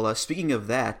 Yeah, well, speaking of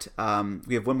that,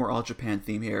 we have one more All Japan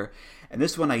theme here, and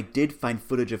this one I did find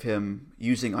footage of him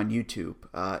using on YouTube.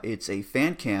 It's a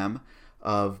fan cam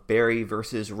of Barry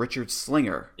versus Richard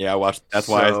Slinger. Yeah, I watched. That's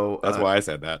why I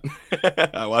said that.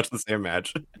 I watched the same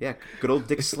match. Yeah, good old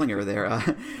Dick Slinger there.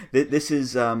 This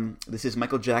is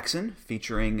Michael Jackson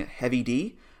featuring Heavy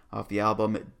D off the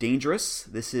album Dangerous.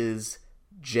 This is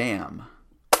Jam.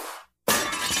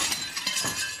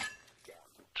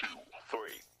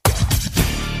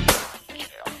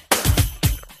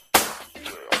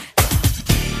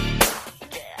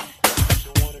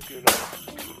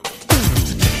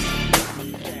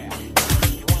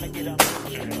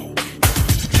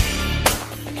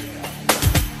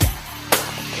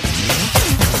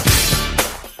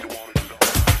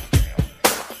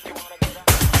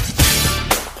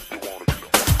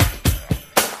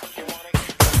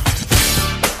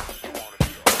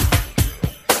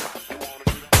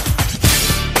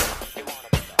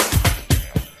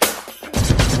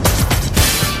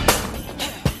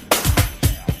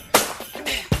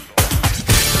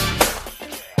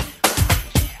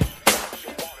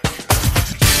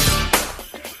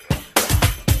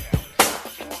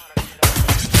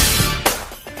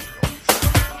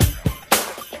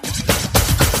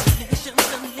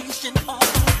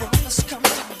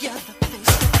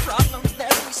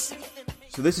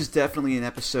 So this is definitely an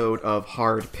episode of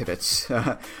hard pivots.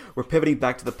 We're pivoting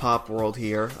back to the pop world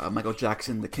here. Michael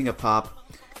Jackson, the king of pop,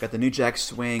 got the New Jack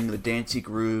Swing, the dancey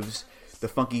grooves, the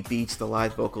funky beats, the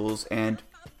live vocals, and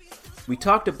we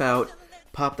talked about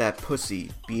Pop That Pussy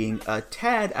being a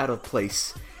tad out of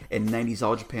place in 90s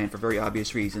All Japan for very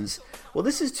obvious reasons. Well,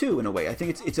 this is too, in a way. I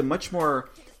think it's a much more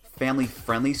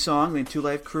family-friendly song than Two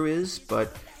Live Crew is,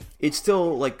 but it's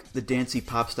still like the dancey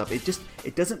pop stuff. It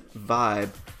doesn't vibe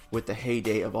with the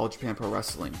heyday of All Japan Pro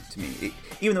Wrestling to me.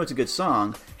 Even though it's a good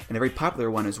song, and a very popular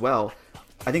one as well,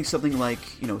 I think something like,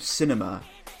 Cinema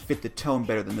fit the tone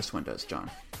better than this one does,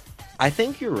 John. I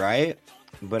think you're right,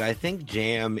 but I think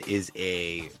Jam is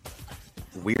a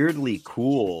weirdly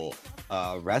cool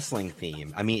wrestling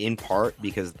theme. I mean, in part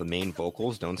because the main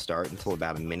vocals don't start until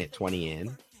about 1:20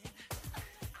 in.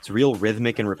 It's real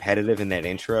rhythmic and repetitive in that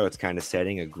intro. It's kind of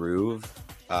setting a groove.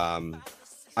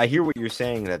 I hear what you're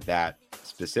saying, that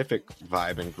specific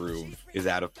vibe and groove is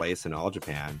out of place in All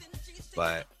Japan,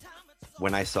 but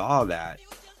when I saw that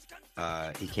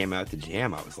he came out to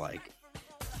Jam, I was like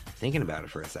thinking about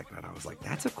it for a second, and I was like,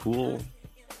 that's a cool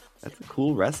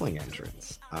wrestling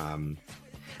entrance.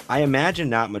 I imagine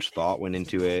not much thought went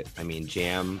into it. I mean,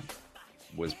 Jam's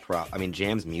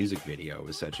music video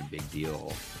was such a big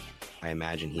deal. I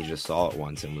imagine he just saw it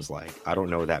once and was like, I don't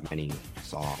know that many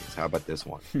songs. How about this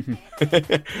one?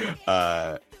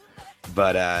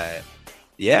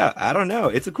 Yeah, I don't know.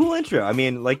 It's a cool intro. I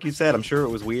mean, like you said, I'm sure it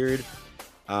was weird.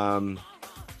 But,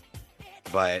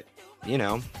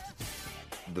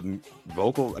 the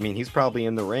vocal, I mean, he's probably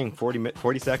in the ring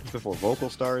 40 seconds before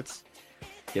vocal starts.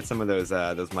 Get some of those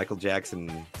Michael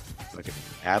Jackson fucking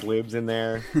ad-libs in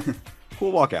there.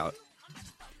 Cool walkout.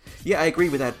 Yeah, I agree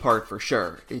with that part for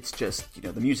sure. It's just,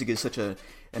 the music is such an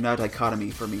odd dichotomy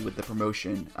for me with the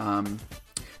promotion.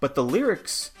 But the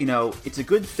lyrics, it's a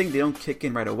good thing they don't kick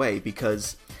in right away,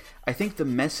 because I think the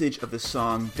message of the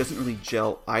song doesn't really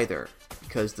gel either.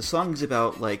 Because the song is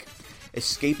about,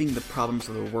 escaping the problems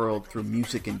of the world through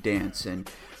music and dance,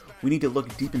 and we need to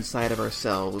look deep inside of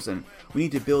ourselves, and we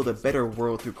need to build a better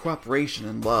world through cooperation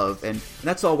and love, and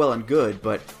that's all well and good,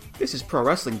 but this is pro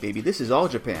wrestling, baby. This is All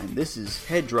Japan. This is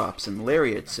head drops and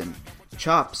lariats and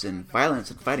chops and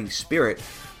violence and fighting spirit.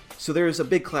 So there's a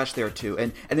big clash there too,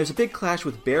 and there's a big clash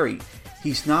with Barry.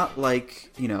 He's not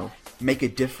like, make a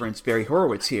difference Barry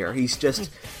Horowitz here. He's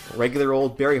just regular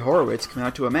old Barry Horowitz coming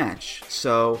out to a match.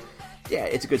 So yeah,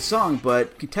 it's a good song,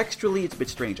 but contextually it's a bit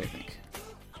strange, I think.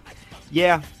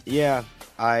 Yeah,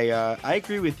 I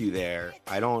agree with you there.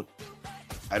 I don't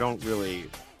really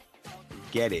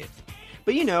get it.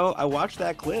 But I watched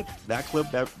that clip,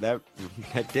 that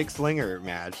Dick Slinger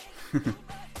match.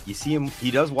 You see him,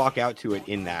 he does walk out to it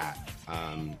in that.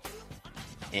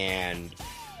 And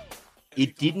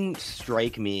it didn't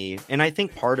strike me, and I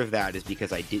think part of that is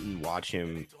because I didn't watch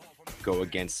him go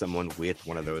against someone with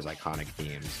one of those iconic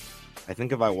themes. I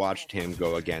think if I watched him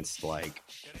go against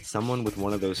someone with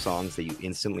one of those songs that you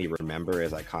instantly remember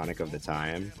as iconic of the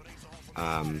time,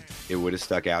 it would have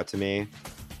stuck out to me.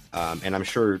 And I'm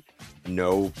sure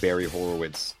no Barry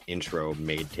Horowitz intro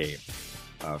made tape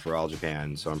for All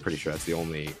Japan, so I'm pretty sure that's the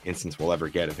only instance we'll ever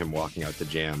get of him walking out to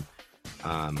Jam.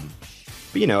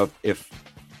 But if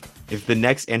the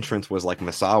next entrance was like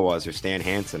Masawa's or Stan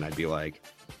Hansen, I'd be like,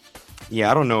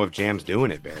 yeah, I don't know if Jam's doing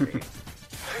it, Barry.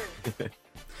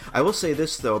 I will say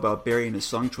this, though, about Barry and his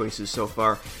song choices so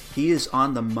far. He is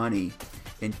on the money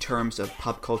in terms of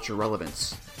pop culture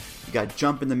relevance. You got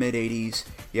Jump in the mid-'80s.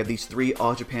 You have these 3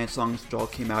 All Japan songs which all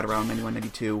came out around 91,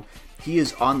 92. He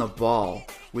is on the ball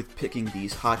with picking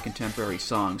these hot contemporary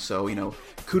songs. So,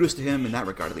 kudos to him in that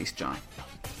regard, at least, John.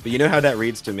 But you know how that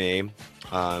reads to me?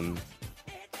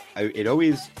 It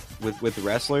always, with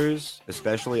wrestlers,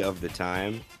 especially of the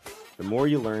time, the more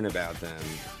you learn about them,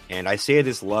 and I say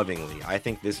this lovingly, I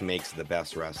think this makes the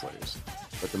best wrestlers,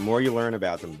 but the more you learn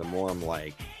about them, the more I'm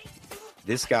like,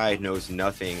 this guy knows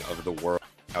nothing of the world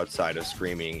outside of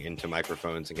screaming into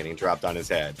microphones and getting dropped on his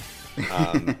head.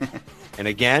 And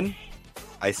again,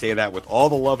 I say that with all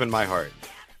the love in my heart.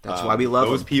 That's why we love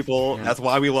those them. people. Yeah. That's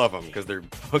why we love them, because they're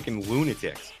fucking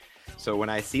lunatics. So when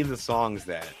I see the songs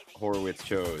that Horowitz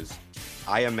chose,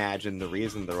 I imagine the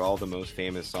reason they're all the most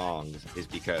famous songs is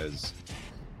because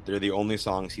they're the only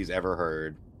songs he's ever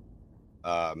heard.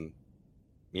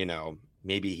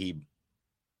 Maybe he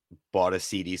bought a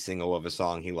CD single of a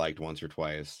song he liked once or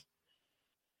twice.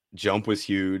 Jump was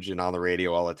huge and on the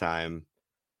radio all the time.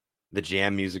 The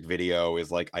Jam music video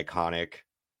is iconic.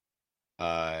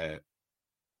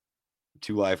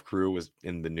 Two Live Crew was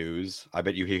in the news. I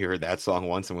bet he heard that song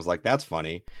once and was like, that's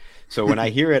funny. So when I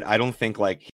hear it, I don't think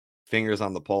Fingers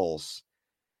on the Pulse.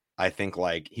 I think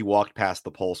like he walked past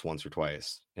the pulse once or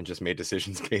twice and just made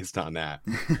decisions based on that.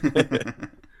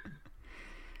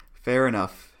 Fair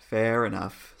enough. Fair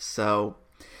enough. So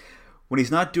when he's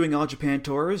not doing All Japan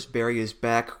tours, Barry is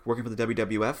back working for the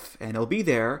WWF, and he'll be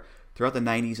there throughout the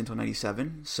 90s until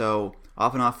 97, so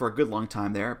off and off for a good long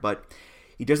time there, but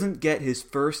he doesn't get his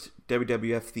first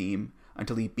WWF theme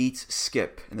until he beats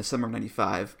Skip in the summer of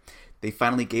 95. They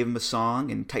finally gave him a song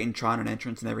and Titantron an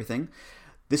entrance and everything.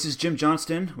 This is Jim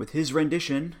Johnston with his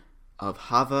rendition of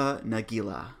Hava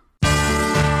Nagila.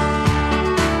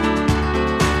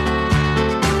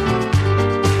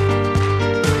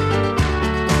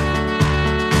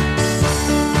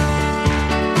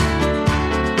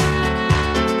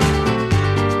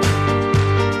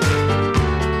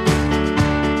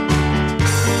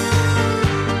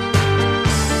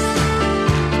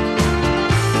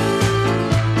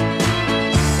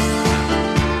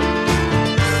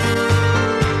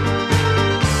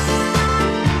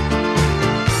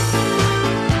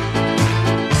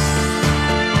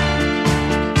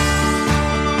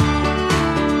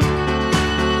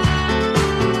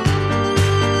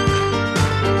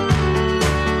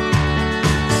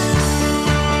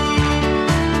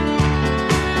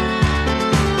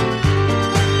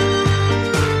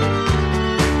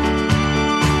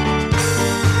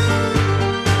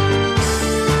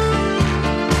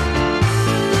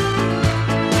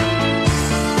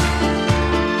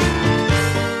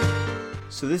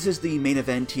 So this is the main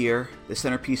event here, the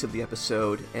centerpiece of the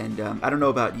episode, and I don't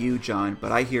know about you, John,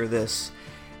 but I hear this,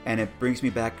 and it brings me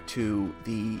back to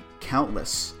the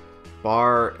countless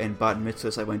bar and bat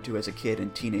mitzvahs I went to as a kid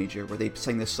and teenager, where they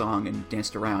sang this song and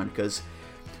danced around, because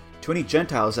to any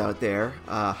Gentiles out there,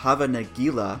 Hava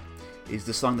Nagila is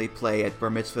the song they play at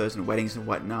bar mitzvahs and weddings and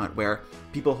whatnot, where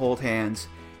people hold hands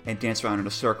and dance around in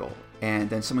a circle, and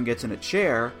then someone gets in a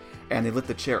chair, and they lift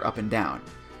the chair up and down.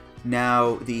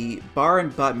 Now, the bar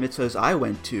and bat mitzvahs I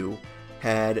went to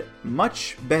had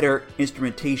much better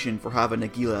instrumentation for Hava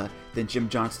Nagila than Jim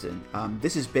Johnston.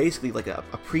 This is basically like a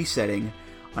presetting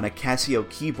on a Casio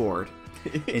keyboard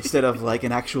instead of like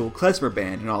an actual klezmer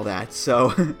band and all that.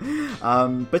 So,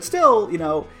 but still, you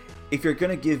know, if you're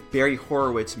going to give Barry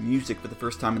Horowitz music for the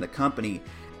first time in the company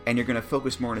and you're going to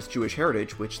focus more on his Jewish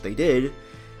heritage, which they did,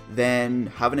 then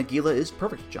Hava Nagila is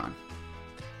perfect, John.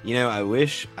 You know, I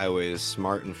wish I was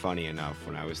smart and funny enough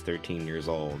when I was 13 years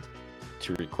old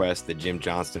to request the Jim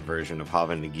Johnston version of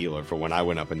Hava Nagila for when I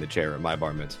went up in the chair at my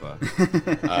bar mitzvah.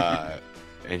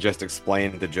 And just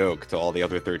explain the joke to all the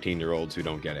other 13-year-olds who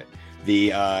don't get it.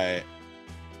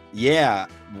 Yeah,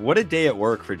 what a day at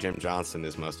work for Jim Johnston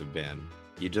this must have been.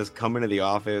 You just come into the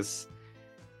office,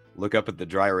 look up at the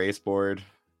dry erase board,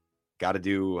 got to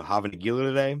do Hava Nagila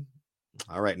today?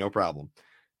 All right, no problem.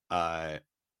 I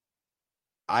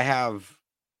have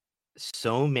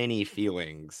so many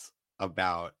feelings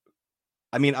about,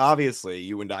 I mean, obviously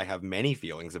you and I have many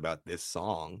feelings about this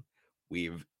song.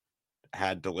 We've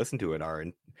had to listen to it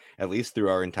at least through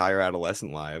our entire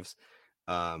adolescent lives.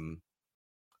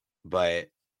 But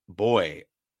boy,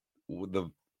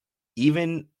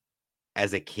 even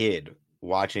as a kid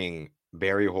watching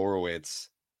Barry Horowitz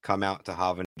come out to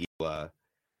Hava Nagila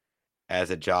as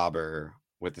a jobber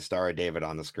with the Star of David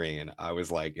on the screen, I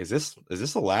was like, is this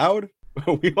allowed?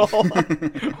 Are we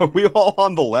all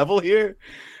on the level here?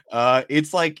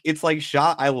 It's like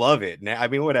shot. I love it. I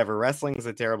mean, whatever. Wrestling is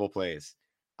a terrible place.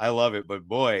 I love it, but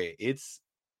boy, it's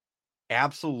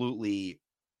absolutely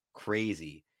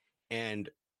crazy. And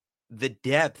the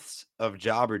depths of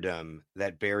jobberdom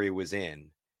that Barry was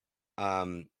in.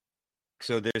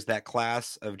 So there's that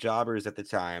class of jobbers at the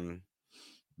time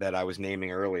that I was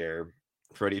naming earlier.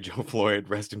 Freddie Joe Floyd,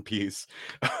 rest in peace.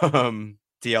 TL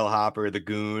Hopper, the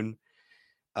Goon.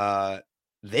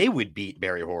 They would beat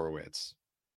Barry Horowitz.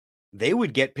 They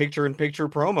would get picture-in-picture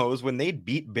promos when they'd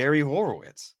beat Barry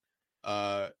Horowitz.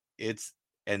 It's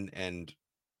and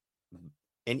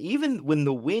even when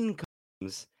the win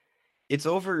comes, it's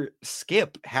over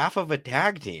Skip, half of a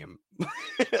tag team.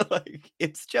 Like,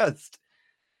 it's just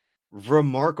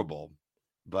remarkable.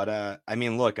 But I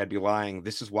mean, look, I'd be lying.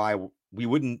 This is why we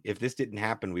wouldn't, if this didn't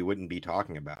happen, we wouldn't be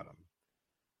talking about him.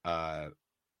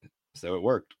 So it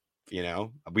worked, you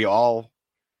know.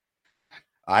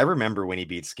 I remember when he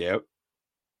beat Skip.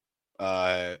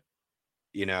 You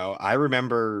know, I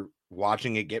remember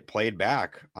watching it get played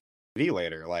back on TV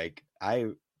later. Like,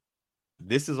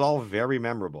 this is all very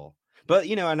memorable. But,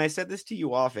 you know, and I said this to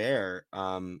you off air,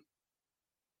 I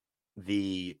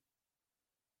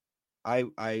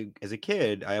as a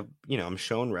kid, I have, you know, I'm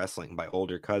shown wrestling by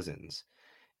older cousins,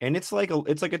 and it's like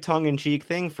a tongue-in-cheek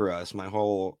thing for us my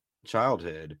whole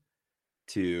childhood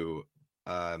to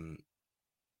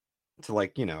to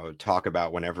like, talk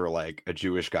about whenever like a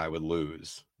Jewish guy would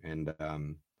lose. And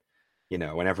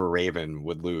whenever Raven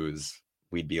would lose,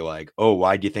 we'd be like, "Oh,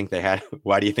 why do you think they had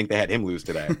him lose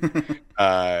today?"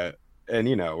 And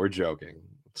we're joking.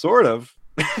 Sort of.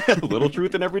 A little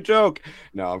truth in every joke.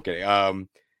 No, I'm kidding.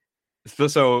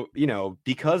 So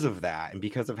because of that, and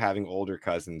because of having older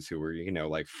cousins who were,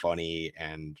 like funny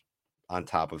and on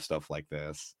top of stuff like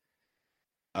this,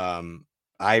 the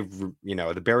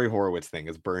Barry Horowitz thing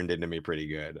is burned into me pretty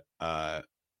good. But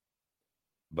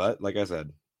like I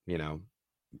said,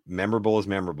 memorable is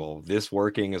memorable. This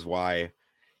working is why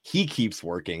he keeps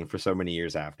working for so many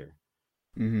years after.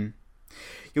 Mm-hmm.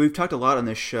 Yeah, we've talked a lot on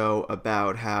this show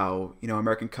about how,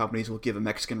 American companies will give a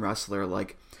Mexican wrestler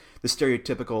like the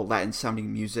stereotypical Latin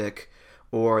sounding music,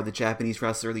 or the Japanese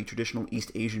wrestler the traditional East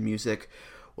Asian music.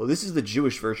 Well, this is the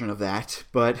Jewish version of that.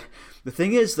 But the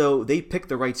thing is, though, they picked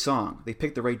the right song. They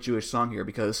picked the right Jewish song here,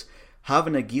 because Hava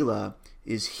Nagila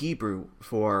is Hebrew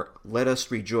for "Let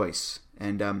Us Rejoice,"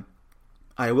 and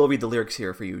I will read the lyrics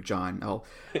here for you, John.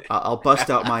 I'll bust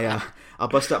out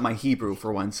my Hebrew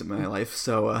for once in my life.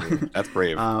 So that's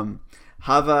brave.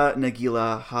 Hava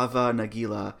Nagila, Hava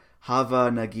Nagila, Hava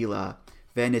Nagila,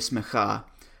 Venismecha.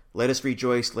 Let us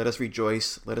rejoice, let us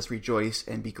rejoice, let us rejoice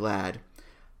and be glad.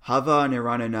 Hava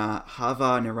Niranana,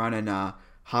 Hava Niranana,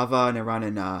 Hava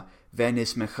Niranana,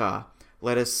 Venismecha.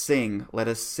 Let us sing, let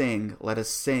us sing, let us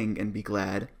sing and be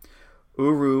glad.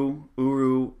 Uru,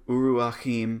 Uru, Uru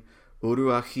Achim,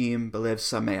 Uru Achim Belev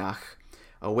Sameach.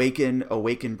 Awaken,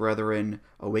 awaken brethren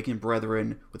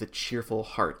with a cheerful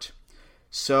heart.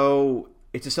 So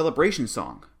it's a celebration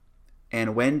song.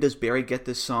 And when does Barry get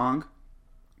this song?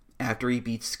 After he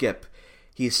beats Skip.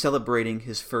 He is celebrating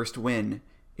his first win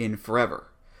in forever.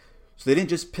 So they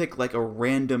didn't just pick like a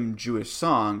random Jewish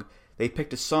song. They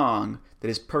picked a song that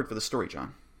is perfect for the story,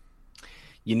 John.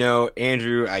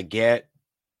 Andrew, I get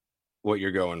what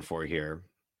you're going for here.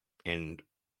 And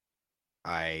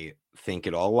I think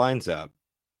it all lines up.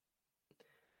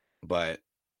 But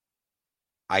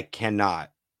I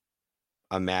cannot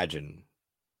imagine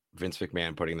Vince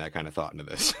McMahon putting that kind of thought into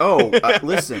this.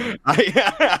 Listen.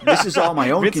 This is all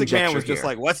my own Vince conjecture McMahon was here. just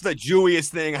like, what's the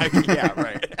Jewiest thing I can... Yeah,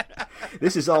 right.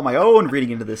 This is all my own reading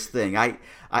into this thing.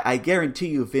 I guarantee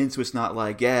you Vince was not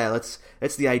like, yeah,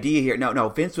 that's the idea here. No,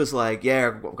 Vince was like, yeah,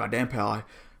 goddamn pal, I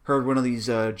heard one of these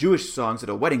Jewish songs at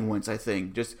a wedding once, I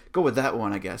think. Just go with that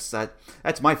one, I guess.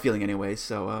 That's my feeling anyway.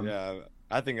 So yeah,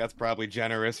 I think that's probably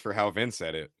generous for how Vince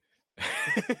said it.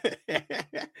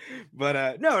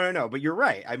 But no, but you're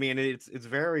right. I mean, it's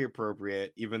very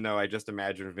appropriate, even though I just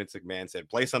imagine Vince McMahon said,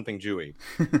 play something Jewy.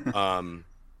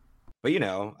 But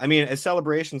I mean, as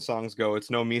celebration songs go,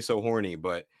 it's no Me So Horny,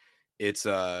 but it's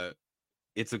a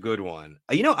good one.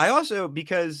 I also,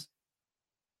 because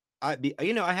I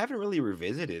haven't really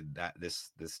revisited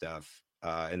this stuff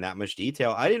in that much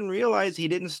detail. I didn't realize he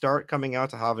didn't start coming out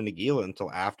to Hava Nagila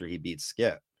until after he beat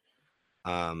Skip.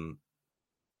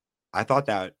 I thought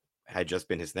that had just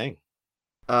been his thing.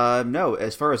 No,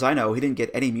 as far as I know, he didn't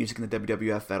get any music in the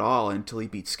WWF at all until he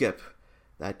beat Skip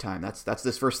that time. That's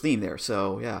this first theme there.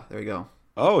 So yeah, there you go.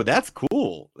 Oh, that's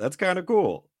cool. That's kind of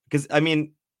cool. Because I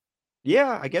mean,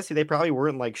 yeah, I guess they probably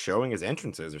weren't like showing his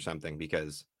entrances or something,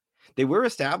 because they were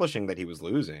establishing that he was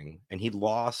losing, and he'd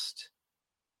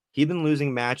been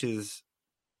losing matches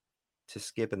to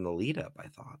Skip in the lead up, I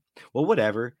thought. Well,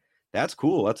 whatever. That's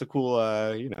cool. That's a cool,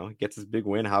 gets his big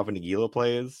win. Hava Nagila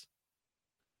plays.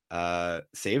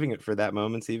 Saving it for that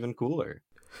moment's even cooler.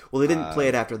 Well, they didn't play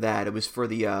it after that. It was for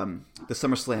the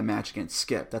SummerSlam match against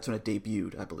Skip. That's when it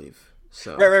debuted, I believe.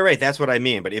 So Right. That's what I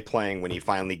mean. But it playing when he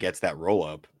finally gets that roll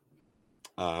up,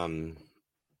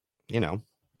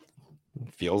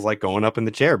 feels like going up in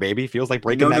the chair, baby. Feels like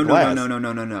breaking that glass.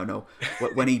 No.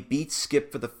 When he beat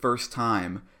Skip for the first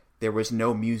time, there was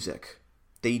no music.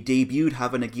 They debuted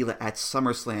Hava Nagila at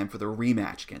SummerSlam for the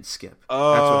rematch against Skip.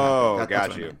 Oh, that's got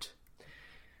what you. I meant.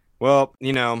 Well,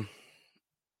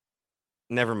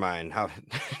 never mind.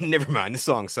 Never mind. This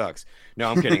song sucks.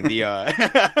 No, I'm kidding. Yeah,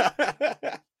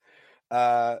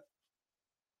 I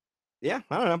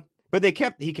don't know. But he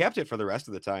kept it for the rest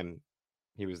of the time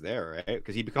he was there, right?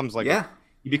 Because he becomes like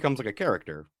a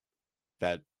character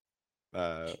that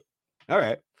all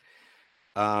right.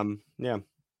 Yeah.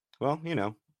 Well,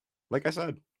 like I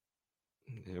said,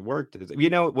 it worked. On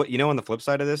the flip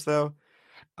side of this though,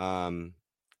 I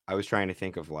was trying to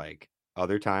think of like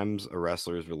other times a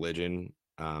wrestler's religion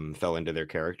fell into their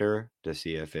character to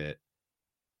see if it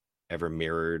ever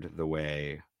mirrored the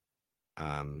way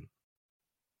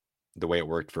it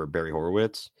worked for Barry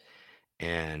Horowitz.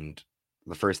 And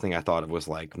the first thing I thought of was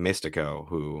like Mystico,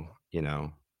 who,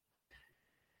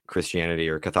 Christianity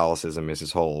or Catholicism is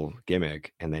his whole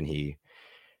gimmick, and then he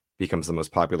becomes the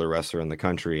most popular wrestler in the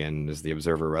country and is the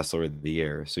Observer Wrestler of the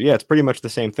Year. So yeah, it's pretty much the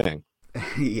same thing.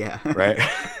 Yeah. Right.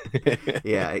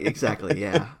 Yeah, exactly.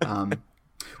 Yeah.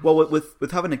 Well,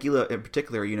 with Hava Nagila in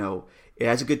particular, you know, it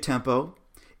has a good tempo.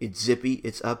 It's zippy.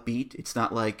 It's upbeat. It's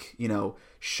not like, you know,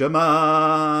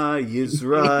 Shema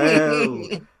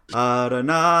Yisrael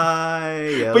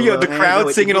Adonai. But the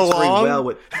crowd singing along well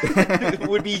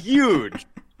would be huge.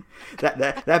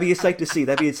 That'd be a sight to see.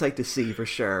 That'd be a sight to see for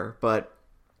sure. But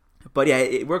yeah,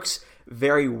 it works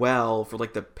very well for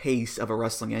like the pace of a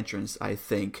wrestling entrance, I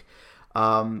think.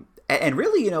 And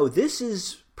really, you know, this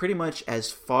is pretty much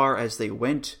as far as they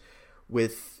went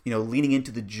with, you know, leaning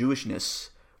into the Jewishness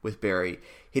with Barry.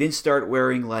 He didn't start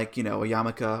wearing like, you know, a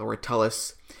yarmulke or a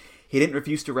tallis. He didn't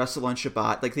refuse to wrestle on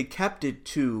Shabbat. Like, they kept it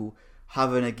to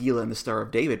Hava Nagila and the Star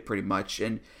of David pretty much.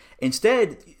 And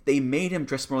instead, they made him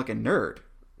dress more like a nerd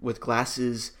with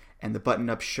glasses and the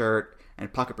button-up shirt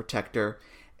and pocket protector.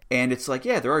 And it's like,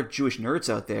 yeah, there are Jewish nerds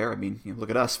out there. I mean, you know, look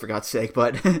at us, for God's sake.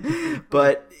 But,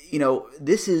 you know,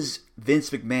 this is Vince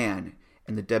McMahon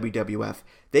and the WWF.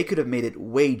 They could have made it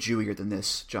way Jewier than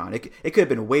this, John. It could have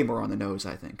been way more on the nose,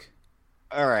 I think.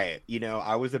 All right. You know,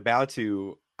 I was about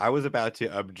to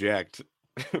object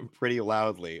pretty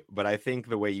loudly, but I think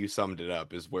the way you summed it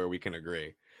up is where we can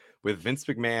agree. With Vince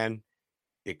McMahon,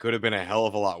 it could have been a hell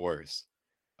of a lot worse.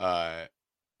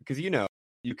 Because, you know,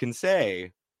 you can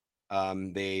say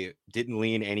they didn't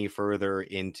lean any further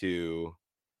into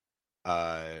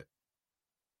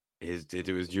his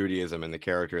Judaism and the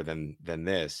character than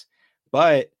this.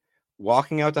 But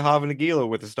walking out to Hava Nagila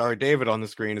with the Star of David on the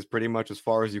screen is pretty much as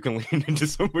far as you can lean into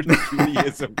somebody's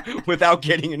Judaism without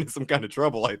getting into some kind of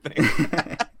trouble, I think.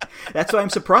 That's why I'm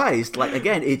surprised. Like,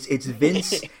 again, it's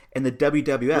Vince and the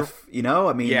WWF, you know?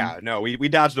 I mean, yeah, no, we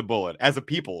dodged a bullet. As a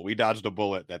people, we dodged a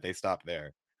bullet that they stopped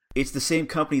there. It's the same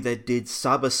company that did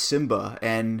Saba Simba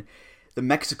and the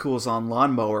Mexicools on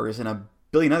lawnmowers and a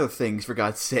billion other things, for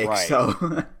God's sake. Right.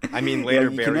 So, I mean, later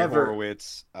Barry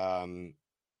Horowitz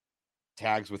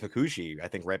tags with Hakushi, I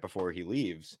think, right before he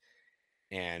leaves,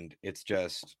 and it's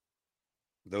just,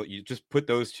 though, you just put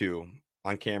those two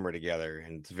on camera together,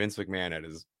 and it's Vince McMahon at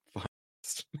his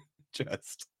finest.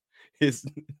 Just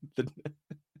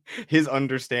his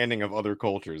understanding of other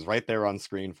cultures right there on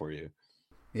screen for you.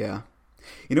 Yeah.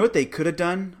 You know what they could have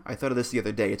done? I thought of this the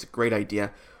other day. It's a great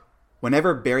idea.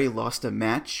 Whenever Barry lost a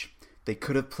match, they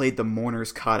could have played the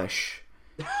Mourner's Kaddish.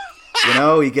 You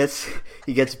know, he gets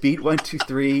beat 1, 2,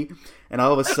 3, and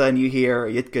all of a sudden you hear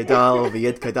Yit Gadal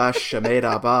v'Yit Kadash Shamed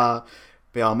Abba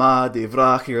Be'alma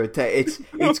Divrach.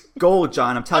 It's gold,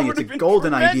 John. I'm telling you, it's a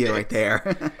golden idea right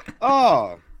there.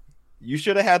 Oh, you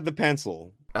should have had the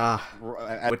pencil.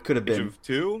 What could have been? Of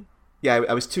 2? Yeah,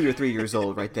 I was 2 or 3 years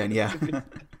old right then. Yeah.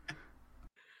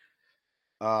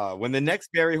 When the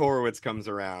next Barry Horowitz comes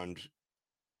around,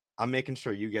 I'm making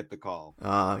sure you get the call.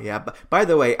 Yeah. By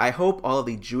the way, I hope all of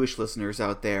the Jewish listeners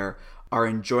out there are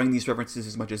enjoying these references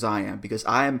as much as I am, because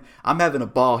I'm having a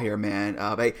ball here, man.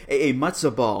 A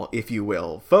matzah ball, if you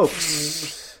will,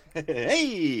 folks.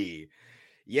 Hey,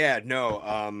 yeah,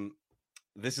 no.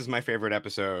 This is my favorite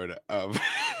episode of.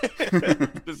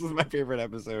 This is my favorite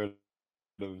episode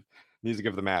of Music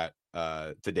of the Mat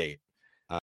to date.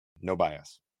 No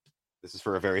bias. This is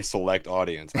for a very select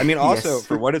audience. I mean, also, Yes.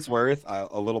 for what it's worth,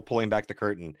 a little pulling back the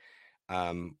curtain.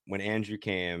 When Andrew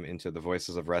came into the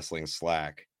Voices of Wrestling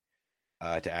Slack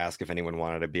to ask if anyone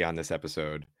wanted to be on this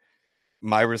episode,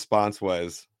 my response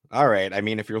was, all right, I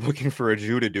mean, if you're looking for a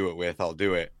Jew to do it with, I'll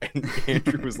do it. And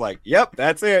Andrew was like, yep,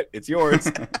 that's it. It's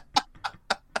yours.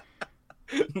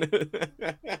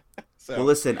 So, Well,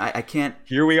 listen, I can't.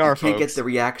 Here we are, I can't folks. get the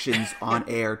reactions on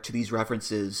air to these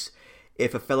references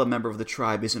if a fellow member of the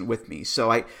tribe isn't with me. So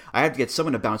I have to get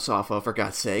someone to bounce off of, for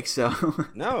God's sake. So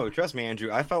No, trust me,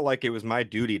 Andrew. I felt like it was my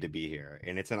duty to be here,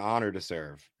 and it's an honor to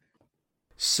serve.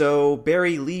 So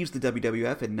Barry leaves the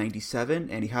WWF in 97,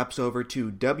 and he hops over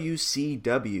to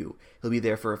WCW. He'll be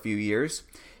there for a few years.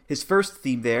 His first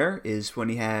theme there is when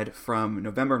he had from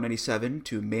November of 97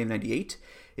 to May of 98.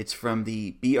 It's from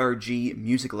the BRG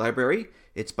Music Library.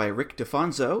 It's by Rick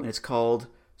DeFonso, and it's called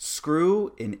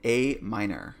Screw in A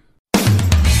Minor.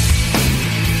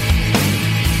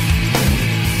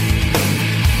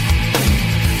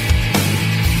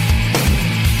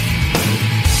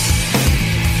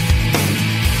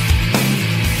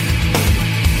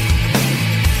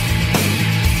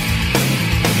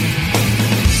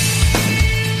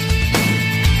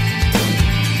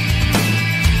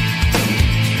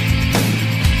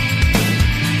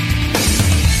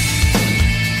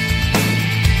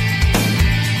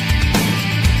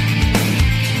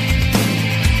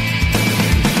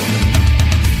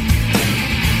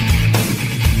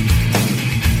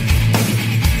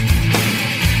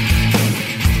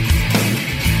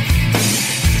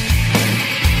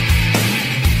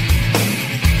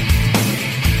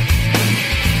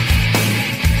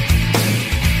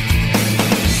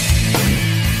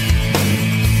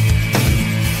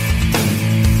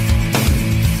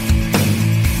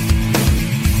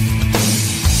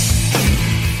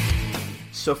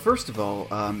 So first of all,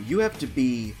 you have to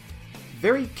be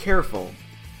very careful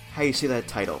how you say that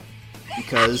title,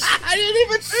 because I didn't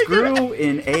even Screw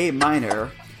in A minor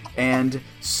and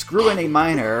Screw in A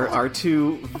minor are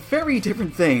two very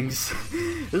different things.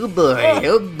 Oh boy,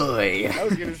 oh boy. I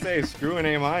was gonna say Screw in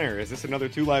A minor. Is this another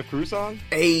 2 Live Crew song?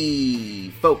 Hey,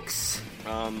 folks.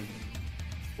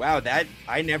 Wow, that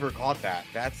I never caught that.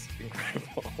 That's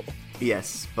incredible.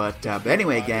 Yes, but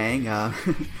anyway, gang,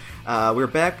 we're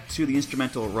back to the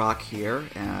instrumental rock here,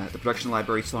 the Production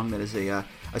Library song that is a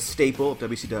staple of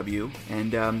WCW,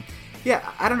 and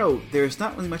yeah, I don't know, there's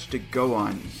not really much to go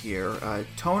on here.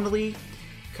 Tonally,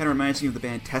 kind of reminds me of the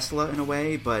band Tesla in a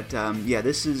way, but yeah,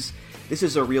 this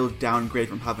is a real downgrade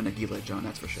from Hava Nagila, John,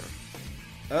 that's for sure.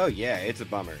 Oh yeah, it's a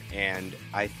bummer, and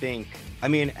I think, I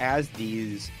mean, as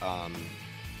these,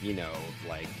 you know,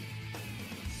 like,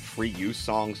 free use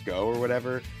songs go or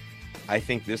whatever, I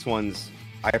think this one's,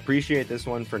 I appreciate this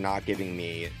one for not giving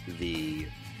me the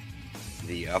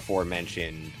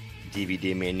aforementioned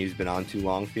DVD menu's been on too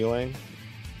long feeling,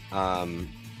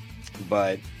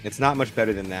 but it's not much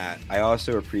better than that. I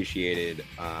also appreciated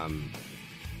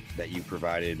that you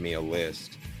provided me a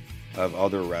list of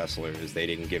other wrestlers they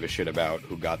didn't give a shit about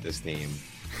who got this theme.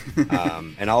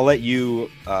 And I'll let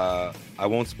you, I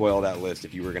won't spoil that list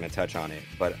if you were going to touch on it,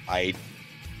 but I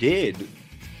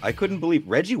couldn't believe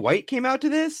Reggie White came out to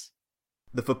this?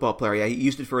 The football player, yeah, he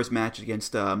used it for his match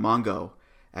against Mongo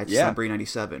at Slamboree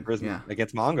 97.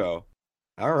 Against Mongo.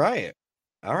 All right,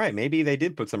 maybe they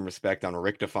did put some respect on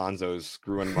Rick DeFonso's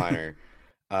Screw and Minor.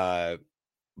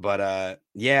 But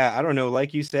yeah, I don't know,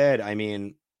 like you said, I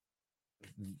mean,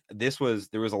 there was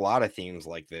a lot of themes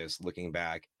like this looking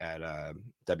back at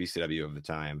WCW of the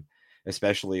time,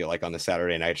 especially like on the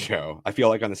Saturday Night Show. I feel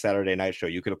like on the Saturday Night Show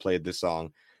you could have played this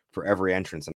song for every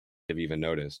entrance and I'd have even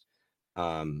noticed.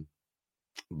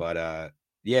 But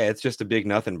yeah, it's just a big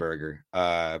nothing burger.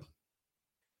 Got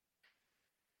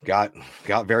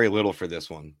very little for this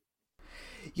one.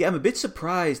 Yeah, I'm a bit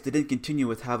surprised they didn't continue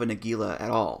with Hava Nagila at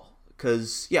all,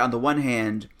 because yeah, on the one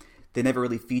hand, they never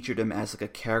really featured him as like a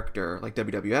character like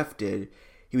WWF did.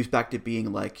 He was back to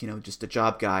being like, you know, just a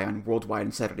job guy on Worldwide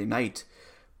and Saturday Night.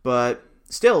 But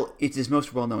still, it's his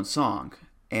most well-known song,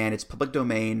 and it's public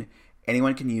domain.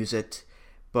 Anyone can use it,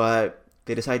 but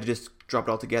they decided to just drop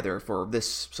it all together for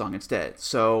this song instead.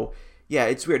 So yeah,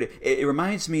 it's weird. It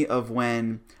reminds me of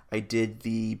when I did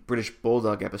the British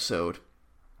Bulldog episode,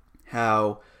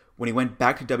 how when he went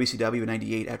back to WCW in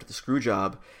 '98 after the screw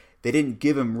job, they didn't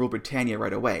give him Rule Britannia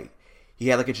right away. He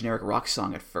had like a generic rock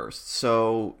song at first.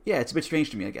 So yeah, it's a bit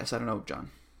strange to me, I guess. I don't know,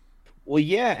 John. Well,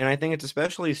 yeah, and I think it's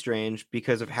especially strange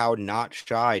because of how not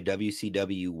shy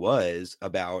WCW was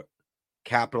about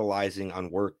capitalizing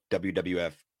on work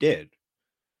WWF did.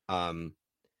 And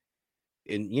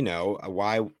you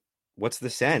know, what's the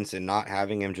sense in not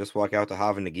having him just walk out to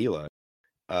Hava Nagila?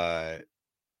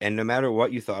 And no matter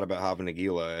what you thought about Hava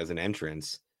Nagila as an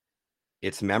entrance,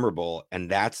 it's memorable, and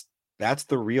that's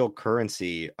the real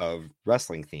currency of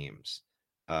wrestling themes,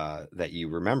 that you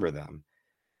remember them.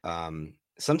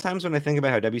 Sometimes when I think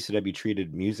about how WCW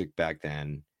treated music back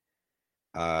then,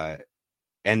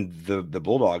 and the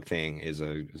Bulldog thing is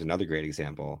another great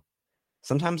example.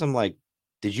 Sometimes I'm like,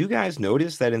 did you guys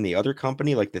notice that in the other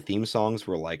company, like the theme songs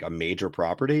were like a major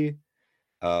property?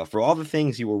 For all the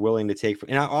things you were willing to take from,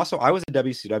 and I was a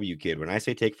WCW kid. When I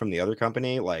say take from the other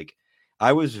company, like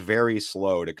I was very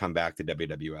slow to come back to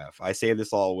WWF. I say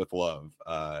this all with love.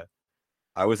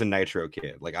 I was a Nitro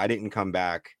kid. Like I didn't come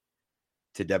back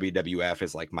to WWF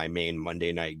as like my main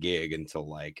Monday night gig until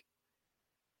like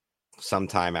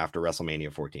sometime after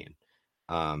WrestleMania 14.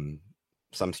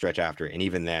 Some stretch after, and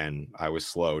even then I was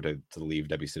slow to leave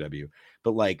WCW.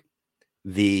 But like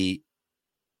these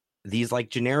like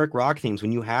generic rock themes,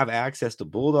 when you have access to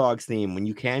Bulldog's theme, when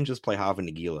you can just play Hava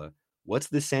Nagila, what's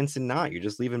the sense in not? You're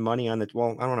just leaving money on the,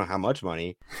 well, I don't know how much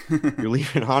money. You're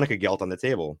leaving Hanukkah gelt on the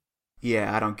table.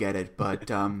 Yeah, I don't get it, but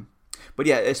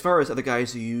yeah, as far as other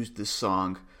guys who used this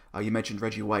song, you mentioned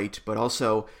Reggie White, but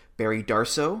also Barry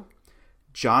Darsow,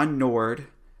 John Nord,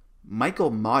 Michael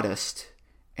Modest,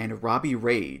 and Robbie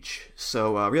Rage.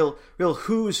 So real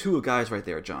who's who of guys right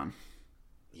there, John.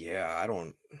 Yeah,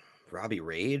 Robbie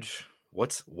Rage?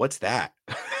 What's that?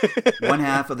 One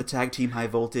half of the tag team High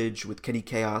Voltage with Kenny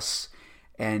Chaos,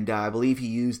 and I believe he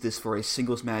used this for a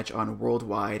singles match on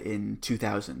Worldwide in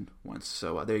 2000 once.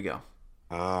 So there you go.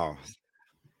 Oh,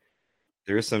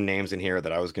 there's some names in here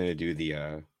that I was going to do the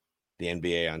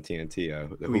NBA on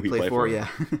TNT. Who we play for, yeah.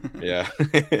 Yeah.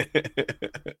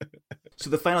 So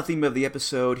the final theme of the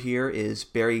episode here is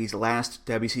Barry's last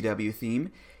WCW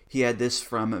theme. He had this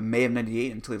from May of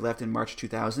 '98 until he left in March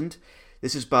 2000.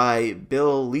 This is by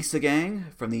Bill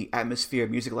Liesegang from the Atmosphere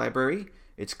Music Library.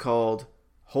 It's called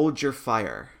Hold Your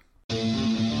Fire.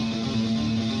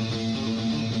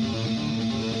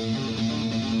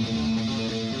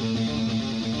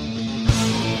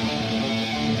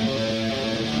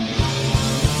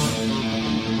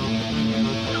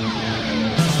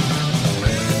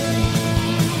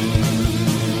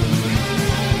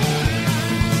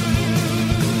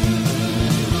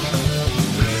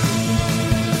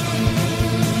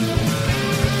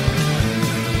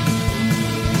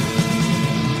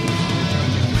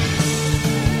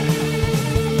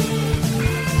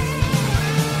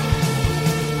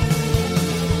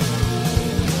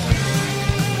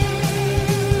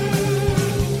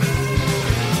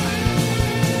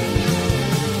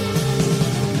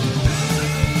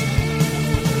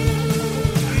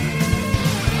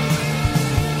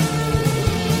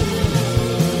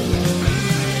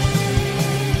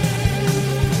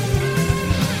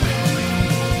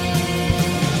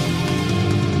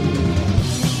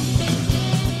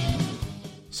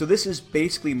 So this is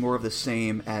basically more of the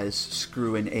same as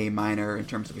Screw in A minor in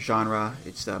terms of genre.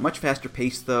 It's much faster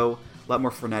paced though, a lot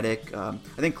more frenetic. I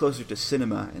think closer to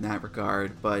cinema in that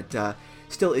regard, but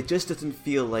still it just doesn't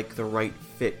feel like the right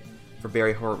fit for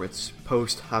Barry Horowitz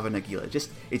post Hava Nagila.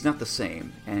 It's not the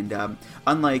same. And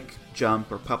unlike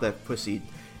Jump or Pop That Pussy,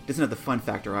 it doesn't have the fun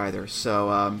factor either.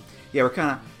 So yeah, we're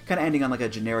kind of ending on like a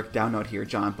generic down note here,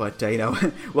 John, but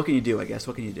what can you do, I guess?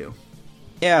 What can you do?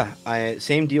 Yeah,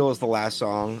 same deal as the last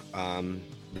song,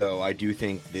 though I do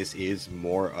think this is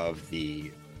more of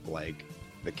the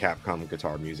Capcom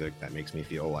guitar music that makes me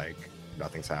feel like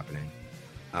nothing's happening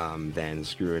than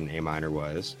Screw in A minor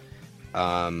was.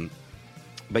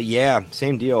 But yeah,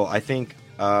 same deal. I think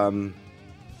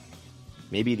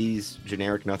maybe these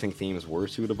generic nothing themes were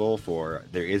suitable for...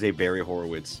 There is a Barry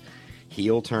Horowitz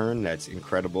heel turn that's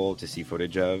incredible to see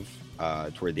footage of.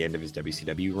 Toward the end of his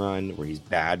WCW run, where he's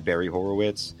bad Barry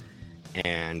Horowitz,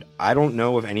 and I don't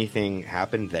know if anything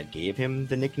happened that gave him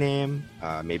the nickname.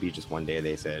 Maybe just one day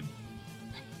they said,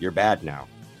 "You're bad now,"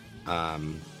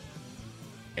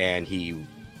 and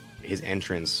his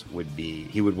entrance would be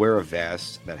he would wear a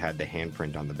vest that had the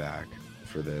handprint on the back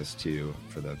for this too,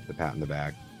 for the pat on the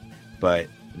back, but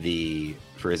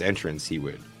for his entrance he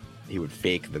would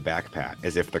fake the back pat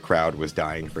as if the crowd was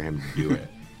dying for him to do it.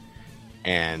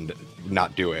 And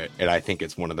not do it, and I think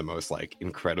it's one of the most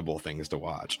incredible things to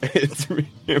watch. It's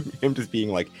him just being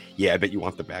like, "Yeah, I bet you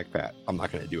want the back pat. I'm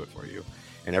not going to do it for you,"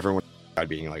 and everyone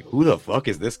being like, "Who the fuck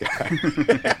is this guy?"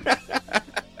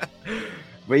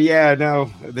 But yeah,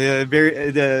 no.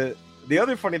 The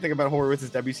other funny thing about Horowitz's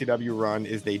WCW run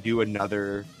is they do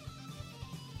another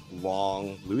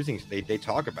long losing. They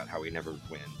talk about how he never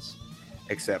wins,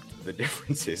 except the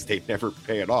difference is they never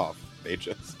pay it off.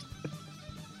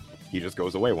 He just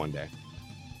goes away one day.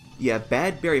 Yeah,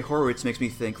 bad Barry Horowitz makes me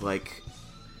think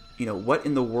what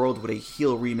in the world would a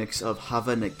heel remix of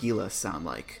Hava Nagila sound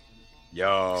like?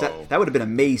 Yo. That would have been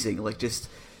amazing. Just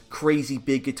crazy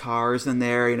big guitars in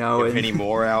there, Get Vinnie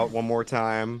Moore out one more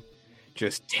time.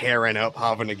 Just tearing up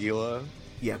Hava Nagila.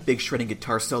 Yeah, big shredding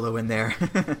guitar solo in there.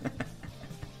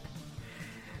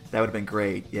 That would have been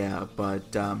great, yeah. But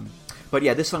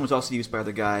yeah, this song was also used by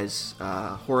other guys.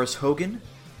 Horace Hogan,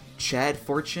 Chad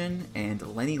Fortune,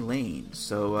 and Lenny Lane.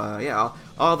 So yeah,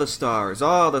 all the stars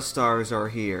are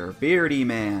here. Beardy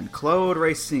Man, Claude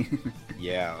Racine.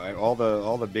 Yeah, all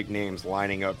the big names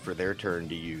lining up for their turn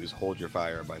to use "Hold Your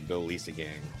Fire" by Bill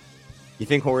Liesegang. You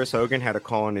think Horace Hogan had to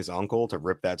call on his uncle to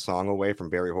rip that song away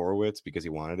from Barry Horowitz because he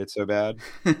wanted it so bad?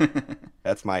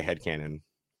 That's my headcanon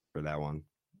for that one.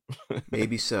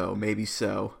 Maybe so.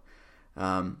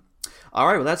 All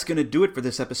right, well, that's going to do it for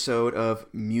this episode of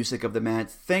Music of the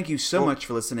Mat. Thank you so much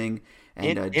for listening.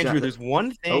 And Andrew, there's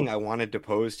one thing I wanted to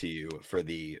pose to you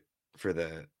to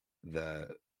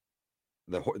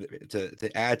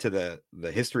add to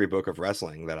the history book of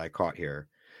wrestling that I caught here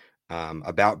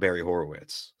about Barry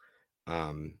Horowitz.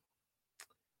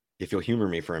 If you'll humor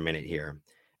me for a minute here,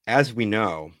 as we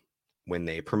know, when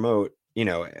they promote,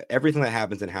 everything that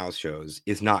happens in house shows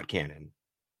is not canon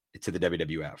to the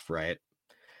WWF, right?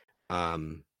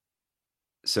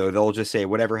 So they'll just say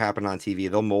whatever happened on TV,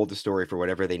 they'll mold the story for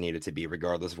whatever they need it to be,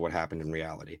 regardless of what happened in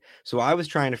reality. So I was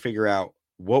trying to figure out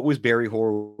what was Barry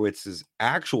Horowitz's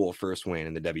actual first win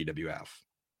in the WWF.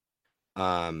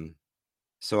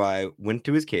 So I went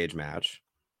to his cage match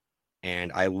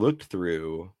and I looked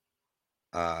through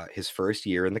his first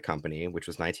year in the company, which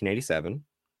was 1987,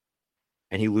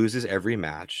 and he loses every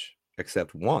match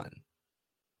except one.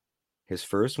 His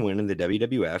first win in the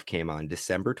WWF came on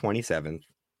December 27th,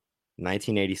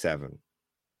 1987,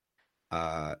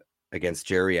 against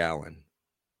Jerry Allen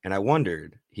And I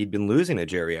wondered, he'd been losing to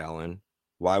Jerry Allen.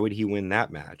 Why would he win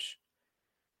that match?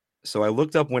 So I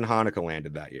looked up when Hanukkah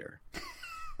landed that year.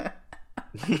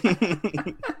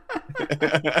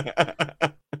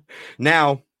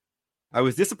 Now, I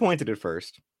was disappointed at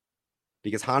first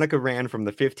because Hanukkah ran from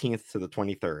the 15th to the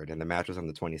 23rd and the match was on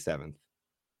the 27th.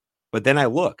 But then I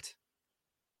looked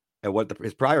at what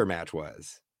his prior match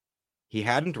was. He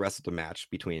hadn't wrestled a match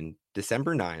between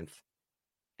December 9th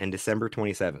and December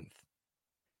 27th.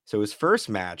 So his first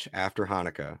match after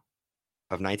Hanukkah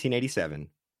of 1987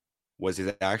 was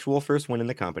his actual first win in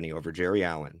the company over Jerry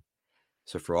Allen.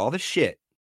 So for all the shit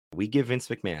we give Vince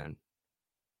McMahon,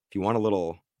 if you want a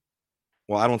little,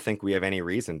 well, I don't think we have any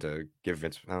reason to give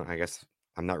Vince, I guess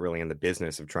I'm not really in the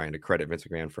business of trying to credit Vince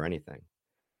McMahon for anything.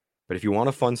 But if you want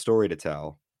a fun story to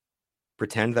tell,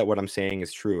 pretend that what I'm saying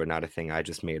is true and not a thing I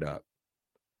just made up.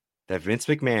 That Vince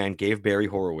McMahon gave Barry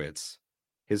Horowitz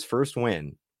his first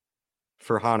win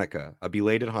for Hanukkah, a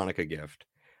belated Hanukkah gift,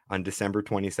 on December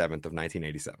 27th of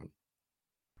 1987.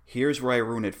 Here's where I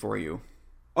ruin it for you.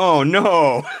 Oh,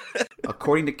 no!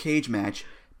 According to Cage Match,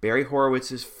 Barry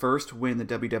Horowitz's first win in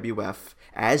the WWF,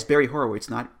 as Barry Horowitz,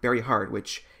 not Barry Hart,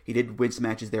 which he did win some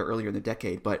matches there earlier in the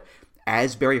decade, but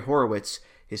as Barry Horowitz,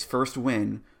 his first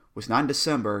win was not in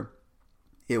December,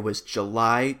 it was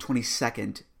July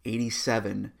 22nd,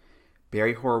 87.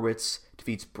 Barry Horowitz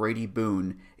defeats Brady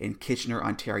Boone in Kitchener,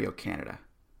 Ontario, Canada.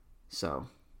 So.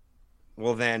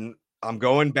 Well, then, I'm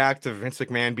going back to Vince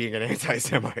McMahon being an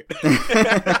anti-Semite.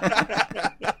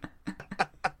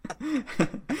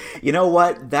 You know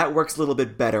what? That works a little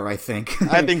bit better, I think.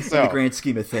 I think so. In the grand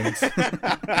scheme of things.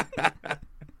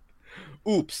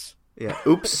 Oops. Yeah,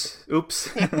 oops.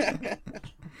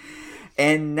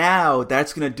 And now,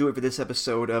 that's going to do it for this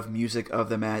episode of Music of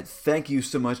the Mat. Thank you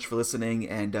so much for listening.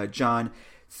 And John,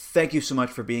 thank you so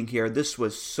much for being here. This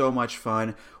was so much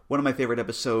fun. One of my favorite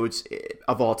episodes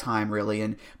of all time, really.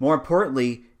 And more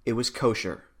importantly, it was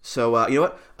kosher. So, you know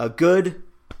what? A good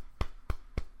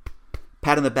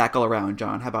pat on the back all around,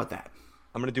 John. How about that?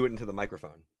 I'm going to do it into the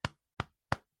microphone.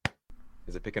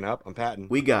 Is it picking up? I'm patting.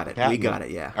 We got it. We got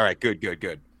it, yeah. All right,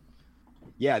 good.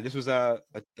 Yeah, this was a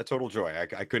total joy.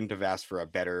 I couldn't have asked for a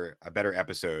better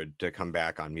episode to come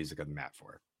back on Music of the Mat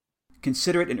for.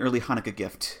 Consider it an early Hanukkah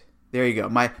gift. There you go.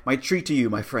 My treat to you,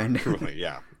 my friend. Truly,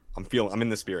 yeah. I'm in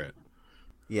the spirit.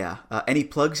 Yeah. Any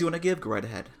plugs you want to give? Go right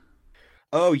ahead.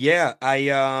 Oh yeah,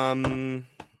 I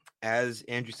as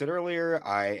Andrew said earlier,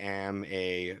 I am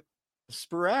a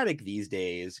sporadic these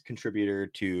days contributor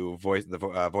to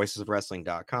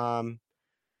voicesofwrestling.com.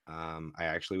 I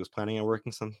actually was planning on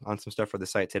working on some stuff for the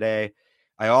site today.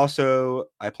 I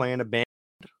play in a band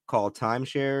called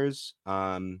Timeshares.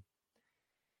 I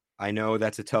know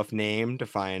that's a tough name to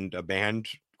find a band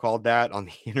called that on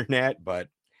the internet, but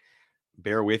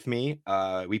bear with me.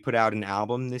 We put out an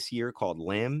album this year called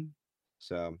Limb.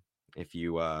 So if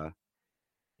you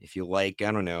like,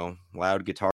 I don't know, loud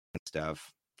guitar and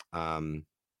stuff,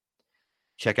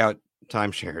 check out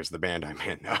Timeshares, the band I'm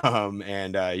in.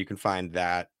 And you can find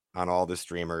that on all the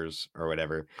streamers or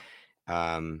whatever.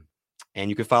 And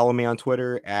you can follow me on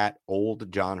Twitter at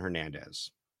Old John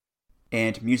Hernandez.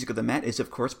 And Music of the Mat is,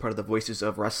 of course, part of the Voices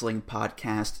of Wrestling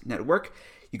podcast network.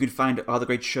 You can find all the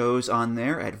great shows on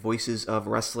there at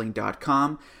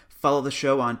voicesofwrestling.com. Follow the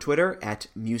show on Twitter at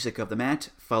Music of the Mat.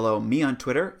 Follow me on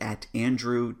Twitter at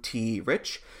Andrew T.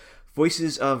 Rich.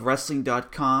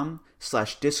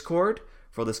 Voicesofwrestling.com/Discord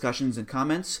for discussions and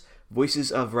comments.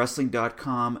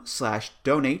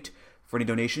 Voicesofwrestling.com/donate for any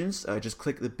donations. Just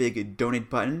click the big donate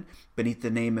button beneath the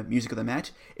name Music of the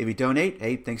Mat. If you donate,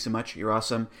 hey, thanks so much. You're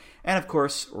awesome. And of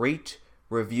course, rate,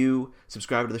 review,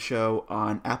 subscribe to the show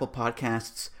on Apple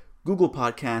Podcasts, Google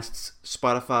Podcasts,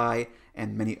 Spotify,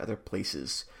 and many other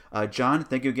places. John,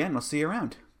 thank you again. I'll see you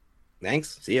around.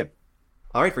 Thanks. See ya.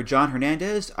 All right, for John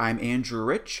Hernandez, I'm Andrew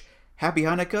Rich. Happy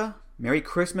Hanukkah, Merry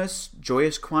Christmas,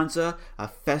 Joyous Kwanzaa, a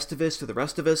Festivus to the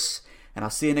rest of us, and I'll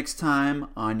see you next time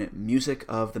on Music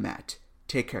of the Mat.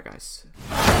 Take care, guys.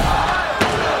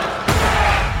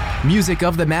 Music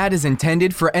of the Mat is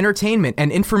intended for entertainment and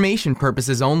information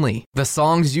purposes only. The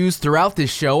songs used throughout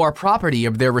this show are property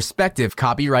of their respective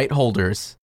copyright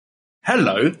holders.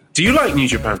 Hello, do you like New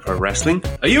Japan Pro Wrestling?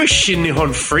 Are you a Shin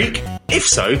Nihon freak? If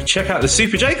so, check out the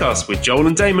Super J-Cast with Joel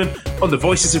and Damon on the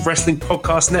Voices of Wrestling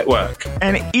podcast network.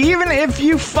 And even if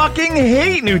you fucking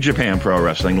hate New Japan Pro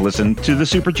Wrestling, listen to the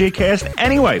Super J-Cast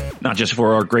anyway. Not just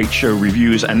for our great show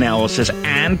reviews, analysis,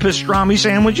 and pastrami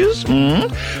sandwiches,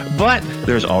 but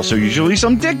there's also usually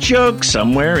some dick jokes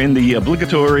somewhere in the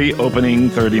obligatory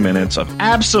opening 30 minutes of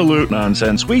absolute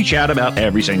nonsense we chat about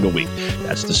every single week.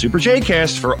 That's the Super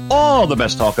J-Cast for all all the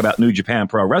best talk about New Japan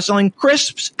Pro Wrestling,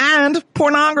 crisps, and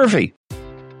pornography.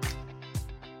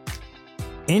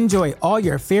 Enjoy all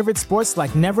your favorite sports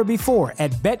like never before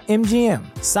at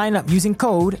BetMGM. Sign up using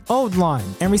code OLDLINE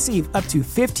and receive up to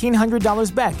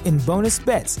 $1,500 back in bonus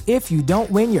bets if you don't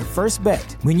win your first bet.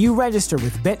 When you register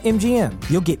with BetMGM,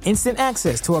 you'll get instant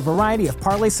access to a variety of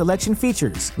parlay selection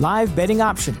features, live betting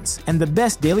options, and the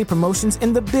best daily promotions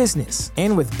in the business.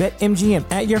 And with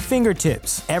BetMGM at your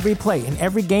fingertips, every play and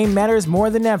every game matters more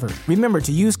than ever. Remember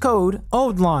to use code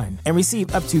OLDLINE and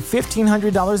receive up to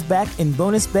 $1,500 back in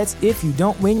bonus bets if you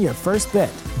don't win your first bet.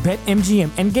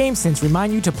 BetMGM and GameSense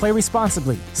remind you to play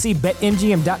responsibly. See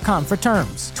BetMGM.com for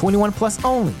terms. 21 plus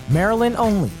only. Maryland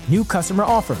only. New customer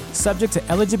offer. Subject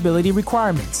to eligibility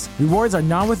requirements. Rewards are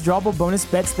non-withdrawable bonus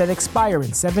bets that expire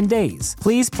in 7 days.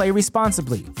 Please play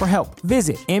responsibly. For help,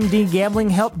 visit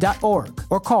mdgamblinghelp.org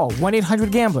or call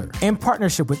 1-800-GAMBLER in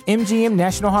partnership with MGM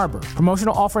National Harbor.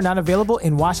 Promotional offer not available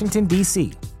in Washington,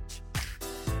 D.C.